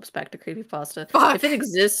 Everything loops back to creepypasta. Fuck. If it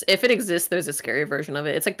exists, there's a scary version of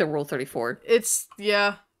it. It's like the Rule 34. It's,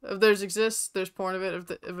 yeah. If there's porn of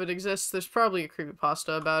it. If it exists, there's probably a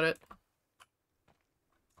creepypasta about it.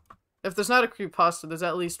 If there's not a creepypasta, there's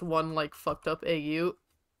at least one, like, fucked up AU.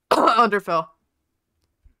 Underfell.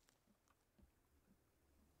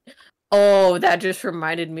 Oh, that just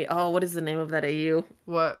reminded me. Oh, what is the name of that AU?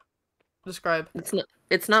 What? Describe. It's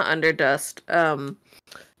not Underdust.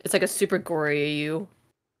 It's like a super gory AU.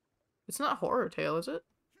 It's not Horror Tale, is it?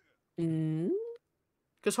 Mm?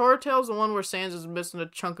 Because Horror Tale's the one where Sans is missing a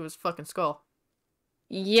chunk of his fucking skull.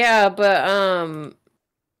 Yeah, but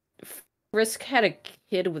Frisk had a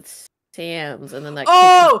kid with Sam's, and then that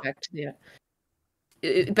kid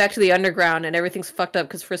came back to the underground, and everything's fucked up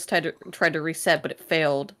because Frisk tried to reset, but it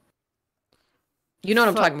failed. You know what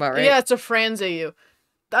I'm talking about, right? Yeah, it's a Franz AU.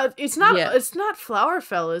 It's not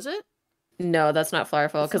Flowerfell, is it? No, that's not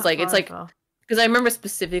Flowerfell, because like it's like because I remember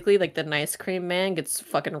specifically like the Nice Cream man gets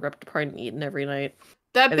fucking ripped apart and eaten every night.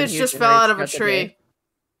 That bitch just fell out of a tree.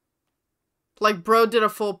 Like, bro did a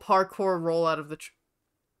full parkour roll out of the tree.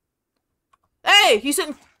 Hey, he's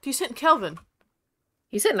hitting Kelvin.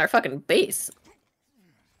 He's hitting our fucking base.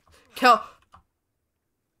 Kel.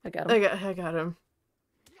 I got him. I got him.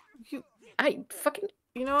 I fucking.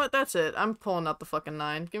 You know what? That's it. I'm pulling out the fucking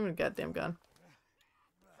 9. Give me the goddamn gun.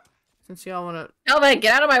 Since y'all wanna. Kelvin,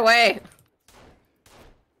 get out of my way!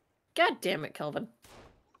 God damn it, Kelvin.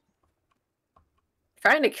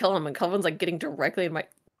 Trying to kill him, and Kelvin's like getting directly in my.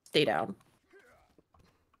 Stay down.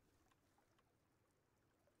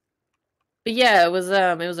 But yeah, it was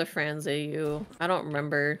a Franz AU. I don't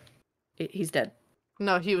remember. He's dead.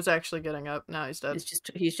 No, he was actually getting up. Now he's dead.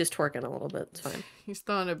 He's just twerking a little bit. It's fine. He's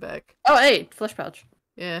throwing it back. Oh, hey, flesh pouch.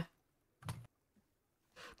 Yeah.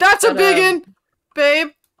 That's a big one, babe.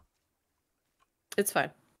 It's fine.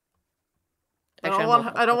 Actually,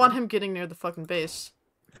 I don't want him getting near the fucking base.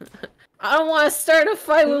 I don't want to start a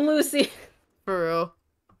fight with Lucy. For real.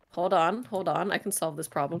 Hold on. I can solve this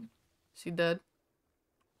problem. Is he dead?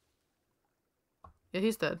 Yeah,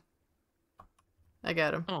 he's dead. I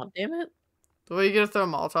got him. Oh, damn it. Were you gonna throw a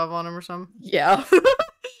Molotov on him or something? Yeah.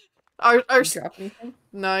 Our drop anything?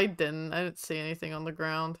 No, I didn't. I didn't see anything on the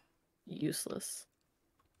ground. Useless.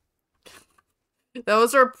 That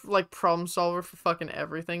was our like problem solver for fucking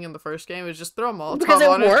everything in the first game. Was just throw a Molotov because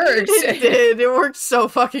on it worked. It did. It worked so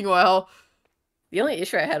fucking well. The only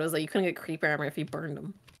issue I had was that you couldn't get creeper armor if you burned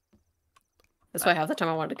them. That's why half the time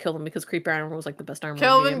I wanted to kill them because creeper armor was like the best armor.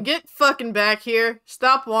 Kelvin, in the game. get fucking back here.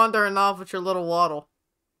 Stop wandering off with your little waddle.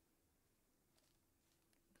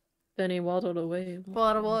 Then he waddled away.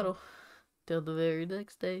 Waddle. Till the very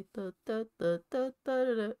next day. Da, da, da, da, da,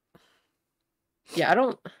 da, da. Yeah, I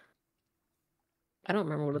don't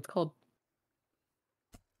remember what it's called.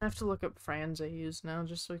 I have to look up Franz I use now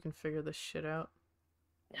just so we can figure this shit out.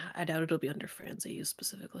 I doubt it'll be under Franz AU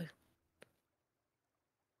specifically.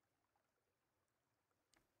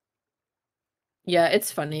 Yeah,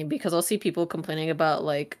 it's funny because I'll see people complaining about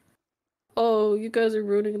like, oh, you guys are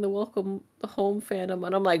ruining the welcome home fandom,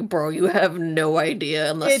 and I'm like, bro, you have no idea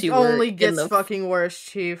unless you were only gets fucking worse,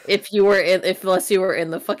 Chief. Unless you were in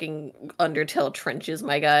the fucking Undertale trenches,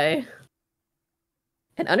 my guy.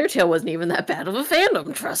 And Undertale wasn't even that bad of a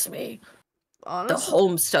fandom, trust me. Honestly, the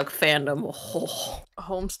Homestuck fandom. Oh.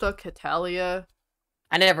 Homestuck, Hitalia.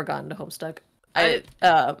 I never got into Homestuck. I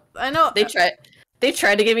know they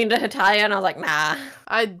tried to get me into Hitalia, and I was like, nah.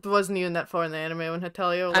 I wasn't even that far in the anime when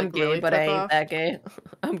Hitalia like, I'm gay, really but I ain't off. that gay.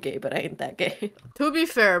 I'm gay, but I ain't that gay. To be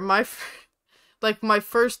fair, my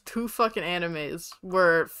first 2 fucking animes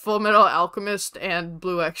were Full Metal Alchemist and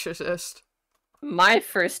Blue Exorcist. My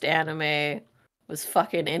first anime was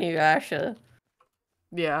fucking Inuyasha.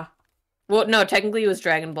 Yeah. Well, no, technically it was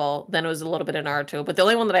Dragon Ball. Then it was a little bit of Naruto. But the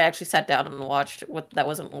only one that I actually sat down and watched that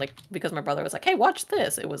wasn't like because my brother was like, "Hey, watch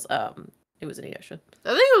this." It was Inuyasha.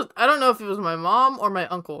 I don't know if it was my mom or my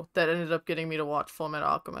uncle that ended up getting me to watch Full Metal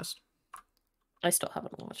Alchemist. I still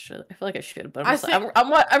haven't watched it. I feel like I should, but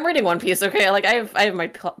I'm reading One Piece. Okay, like I have my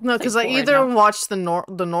no, because I either watched the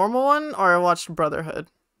normal one or I watched Brotherhood.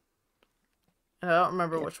 I don't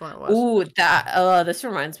remember which one it was. Ooh, this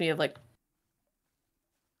reminds me of like.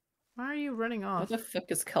 Why are you running off? What the fuck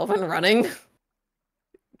is Kelvin running?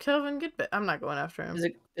 Kelvin, get back! I'm not going after him.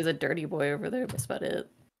 There's a dirty boy over there. That's about it.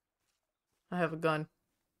 I have a gun.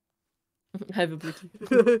 I have a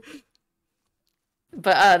Bluetooth.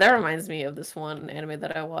 But that reminds me of this one anime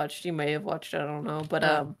that I watched. You may have watched it, I don't know. But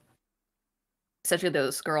essentially there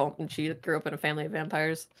was this girl and she grew up in a family of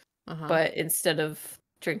vampires. But instead of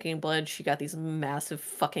drinking blood, she got these massive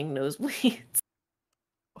fucking nosebleeds.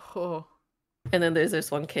 Oh. And then there's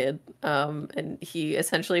this one kid, and he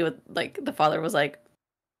essentially the father was like,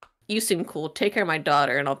 "You seem cool, take care of my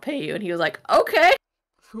daughter and I'll pay you." And he was like, "Okay."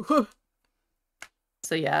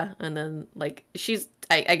 So yeah, and then like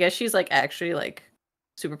I guess she's like actually like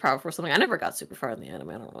super powerful or something. I never got super far in the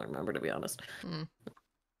anime. I don't really remember, to be honest.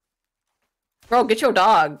 Bro, get your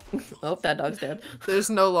dog. Oh, that dog's dead.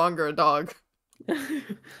 There's no longer a dog.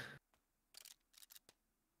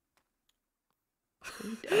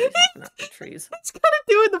 Trees. He's kind of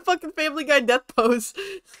doing the fucking Family Guy death pose.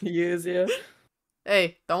 He is, yeah.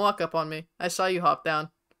 Hey, don't walk up on me. I saw you hop down.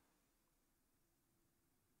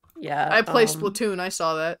 Yeah. I play Splatoon. I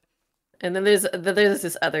saw that. And then there's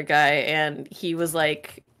this other guy, and he was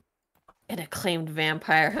like an acclaimed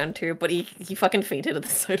vampire hunter, but he fucking fainted at the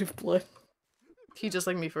sight of blood. He just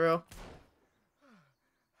like me for real.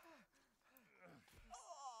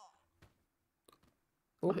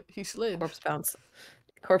 Ooh, he slid. Corpse bounce.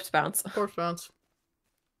 Corpse bounce. That's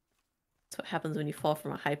what happens when you fall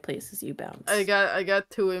from a high place, is you bounce. I got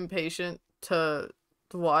too impatient to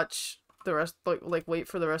watch the rest, like wait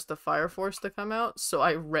for the rest of Fire Force to come out, so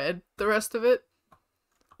I read the rest of it.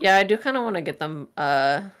 Yeah, I do kind of want to get them,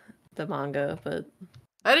 the manga, but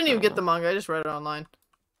I didn't I even don't get the know. manga, I just read it online.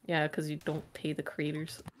 Yeah, because you don't pay the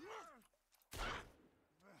creators.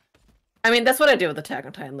 I mean, that's what I do with Attack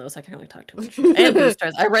on Titan, though, so I can't really talk too much shit. And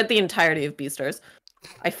Beastars. I read the entirety of Beastars.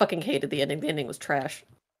 I fucking hated the ending. The ending was trash.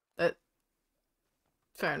 That,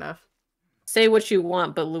 fair enough. Say what you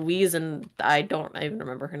want, but Louise and I don't even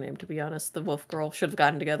remember her name, to be honest. The wolf girl should have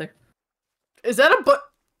gotten together. Is that a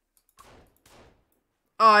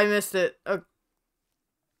Oh, I missed it.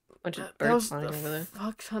 Bunch of That birds was the flying over there.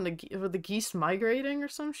 fuck ton of were the geese migrating or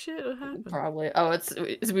some shit? What happened? Probably. Oh,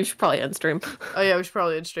 we should probably end stream. Oh yeah, we should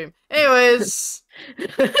probably end stream. Anyways,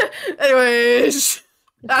 anyways,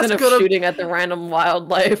 Instead of shooting at the random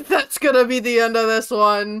wildlife. that's gonna be the end of this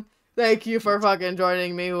one. Thank you for fucking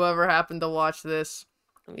joining me, whoever happened to watch this.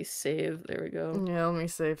 Let me save. There we go. Yeah, let me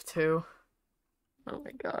save too. Oh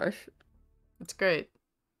my gosh. It's great.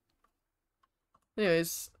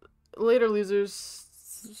 Anyways, later losers.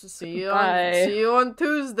 See you Bye. on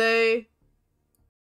Tuesday.